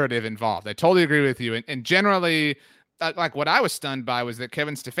fluky narrative involved. I totally agree with you. And generally, like what I was stunned by was that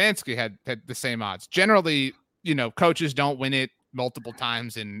Kevin Stefanski had the same odds. Generally, coaches don't win it multiple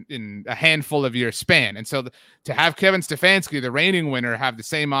times in a handful of year span. And so to have Kevin Stefanski, the reigning winner, have the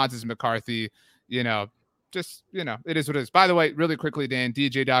same odds as McCarthy, it is what it is. By the way, really quickly, Dan,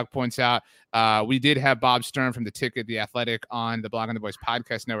 DJ Dog points out, we did have Bob Stern from The Ticket, The Athletic, on the Blog on the Boys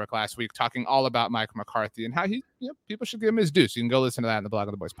podcast network last week, talking all about Mike McCarthy and how people should give him his due. So you can go listen to that on the Blog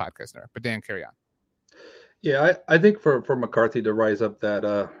on the Boys podcast network. But Dan, carry on. Yeah, I think for McCarthy to rise up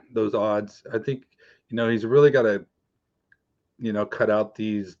those odds, I think, he's really got to, cut out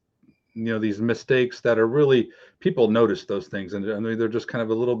these mistakes that are really, people notice those things, and they're just kind of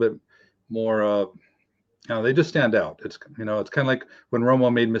a little bit more, they just stand out. It's, it's kind of like when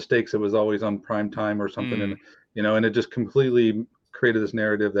Romo made mistakes, it was always on prime time or something. And, and it just completely created this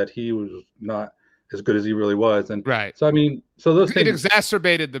narrative that he was not as good as he really was. And right. So, I mean, so those things. It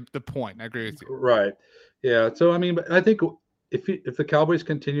exacerbated the point. I agree with you. Right. Yeah. So, I mean, but I think if the Cowboys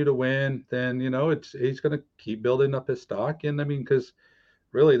continue to win, then, he's going to keep building up his stock. And I mean, because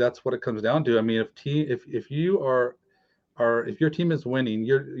really that's what it comes down to. I mean, if your team is winning,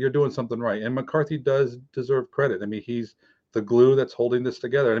 you're doing something right. And McCarthy does deserve credit. I mean, he's the glue that's holding this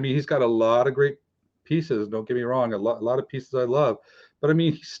together. I mean, he's got a lot of great pieces. Don't get me wrong. A lot of pieces I love, but I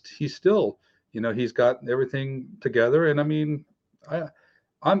mean, he's still, he's got everything together. And I mean,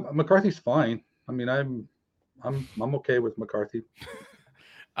 McCarthy's fine. I mean, I'm okay with McCarthy.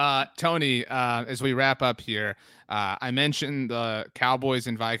 Tony, as we wrap up here, I mentioned the Cowboys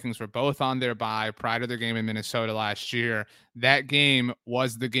and Vikings were both on their bye prior to their game in Minnesota last year. That game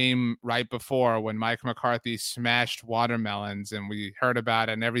was the game right before when Mike McCarthy smashed watermelons, and we heard about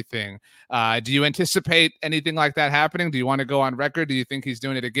it and everything. Do you anticipate anything like that happening? Do you want to go on record? Do you think he's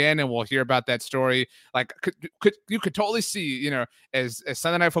doing it again? And we'll hear about that story. Like, you could totally see, as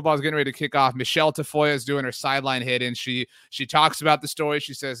Sunday Night Football is getting ready to kick off, Michelle Tafoya is doing her sideline hit, and she talks about the story.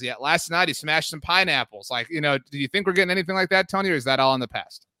 She says, yeah, last night he smashed some pineapples. Like, do you think we're getting anything like that, Tony, or is that all in the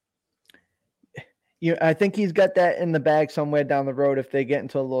past? I think he's got that in the bag somewhere down the road if they get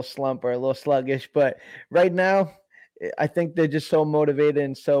into a little slump or a little sluggish. But right now, I think they're just so motivated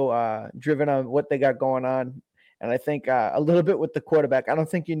and so driven on what they got going on. And I think a little bit with the quarterback. I don't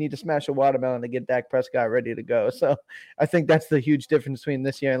think you need to smash a watermelon to get Dak Prescott ready to go. So I think that's the huge difference between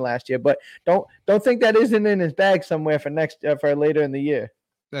this year and last year. But don't think that isn't in his bag somewhere for later in the year.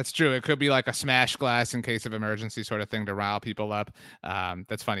 That's true. It could be like a smash glass in case of emergency sort of thing to rile people up.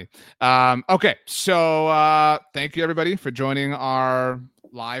 That's funny. Okay, so thank you everybody for joining our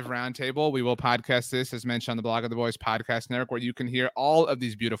live roundtable. We will podcast this, as mentioned, on the Blog of the Boys podcast network, where you can hear all of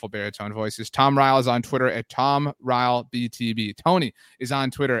these beautiful baritone voices. Tom Ryle is on Twitter at Tom Ryle BTB. Tony is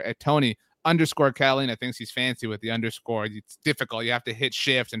on Twitter at Tony_Catalina. Thinks he's fancy with the underscore. It's difficult. You have to hit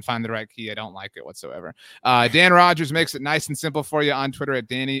shift and find the right key. I don't like it whatsoever. Dan Rogers makes it nice and simple for you on Twitter at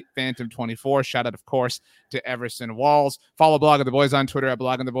DannyPhantom24. Shout out, of course, to Everson Walls. Follow Blog of the Boys on Twitter at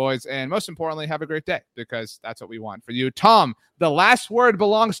Blog of the Boys. And most importantly, have a great day, because that's what we want for you. Tom, the last word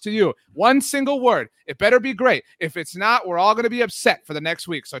belongs to you. One single word. It better be great. If it's not, we're all going to be upset for the next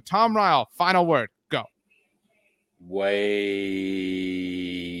week. So Tom Ryle, final word. Go. Wave.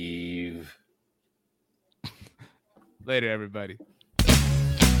 Later, everybody.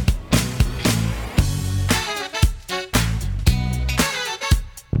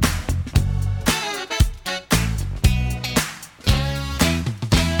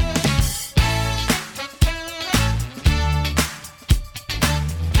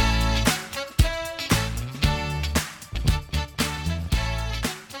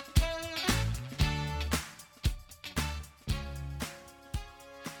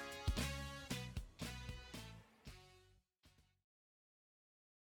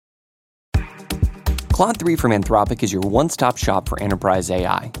 Claude 3 from Anthropic is your one-stop shop for enterprise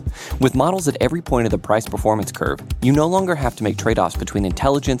AI. With models at every point of the price-performance curve, you no longer have to make trade-offs between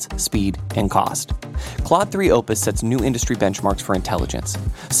intelligence, speed, and cost. Claude 3 Opus sets new industry benchmarks for intelligence.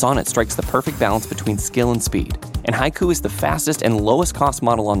 Sonnet strikes the perfect balance between skill and speed. And Haiku is the fastest and lowest-cost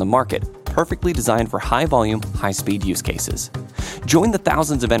model on the market, perfectly designed for high-volume, high-speed use cases. Join the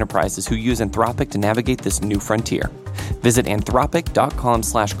thousands of enterprises who use Anthropic to navigate this new frontier. Visit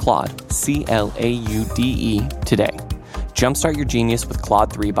anthropic.com/Claude, CLAUDE, today. Jumpstart your genius with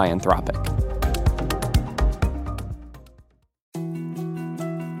Claude 3 by Anthropic.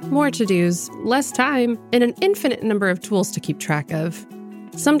 More to-dos, less time, and an infinite number of tools to keep track of.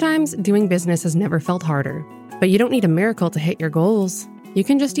 Sometimes doing business has never felt harder, but you don't need a miracle to hit your goals. You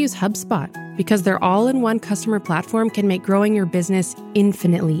can just use HubSpot, because their all-in-one customer platform can make growing your business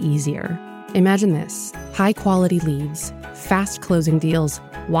infinitely easier. Imagine this: high-quality leads, fast closing deals,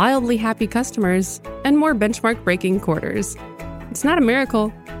 wildly happy customers, and more benchmark-breaking quarters. It's not a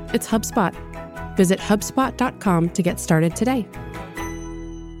miracle, it's HubSpot. Visit HubSpot.com to get started today.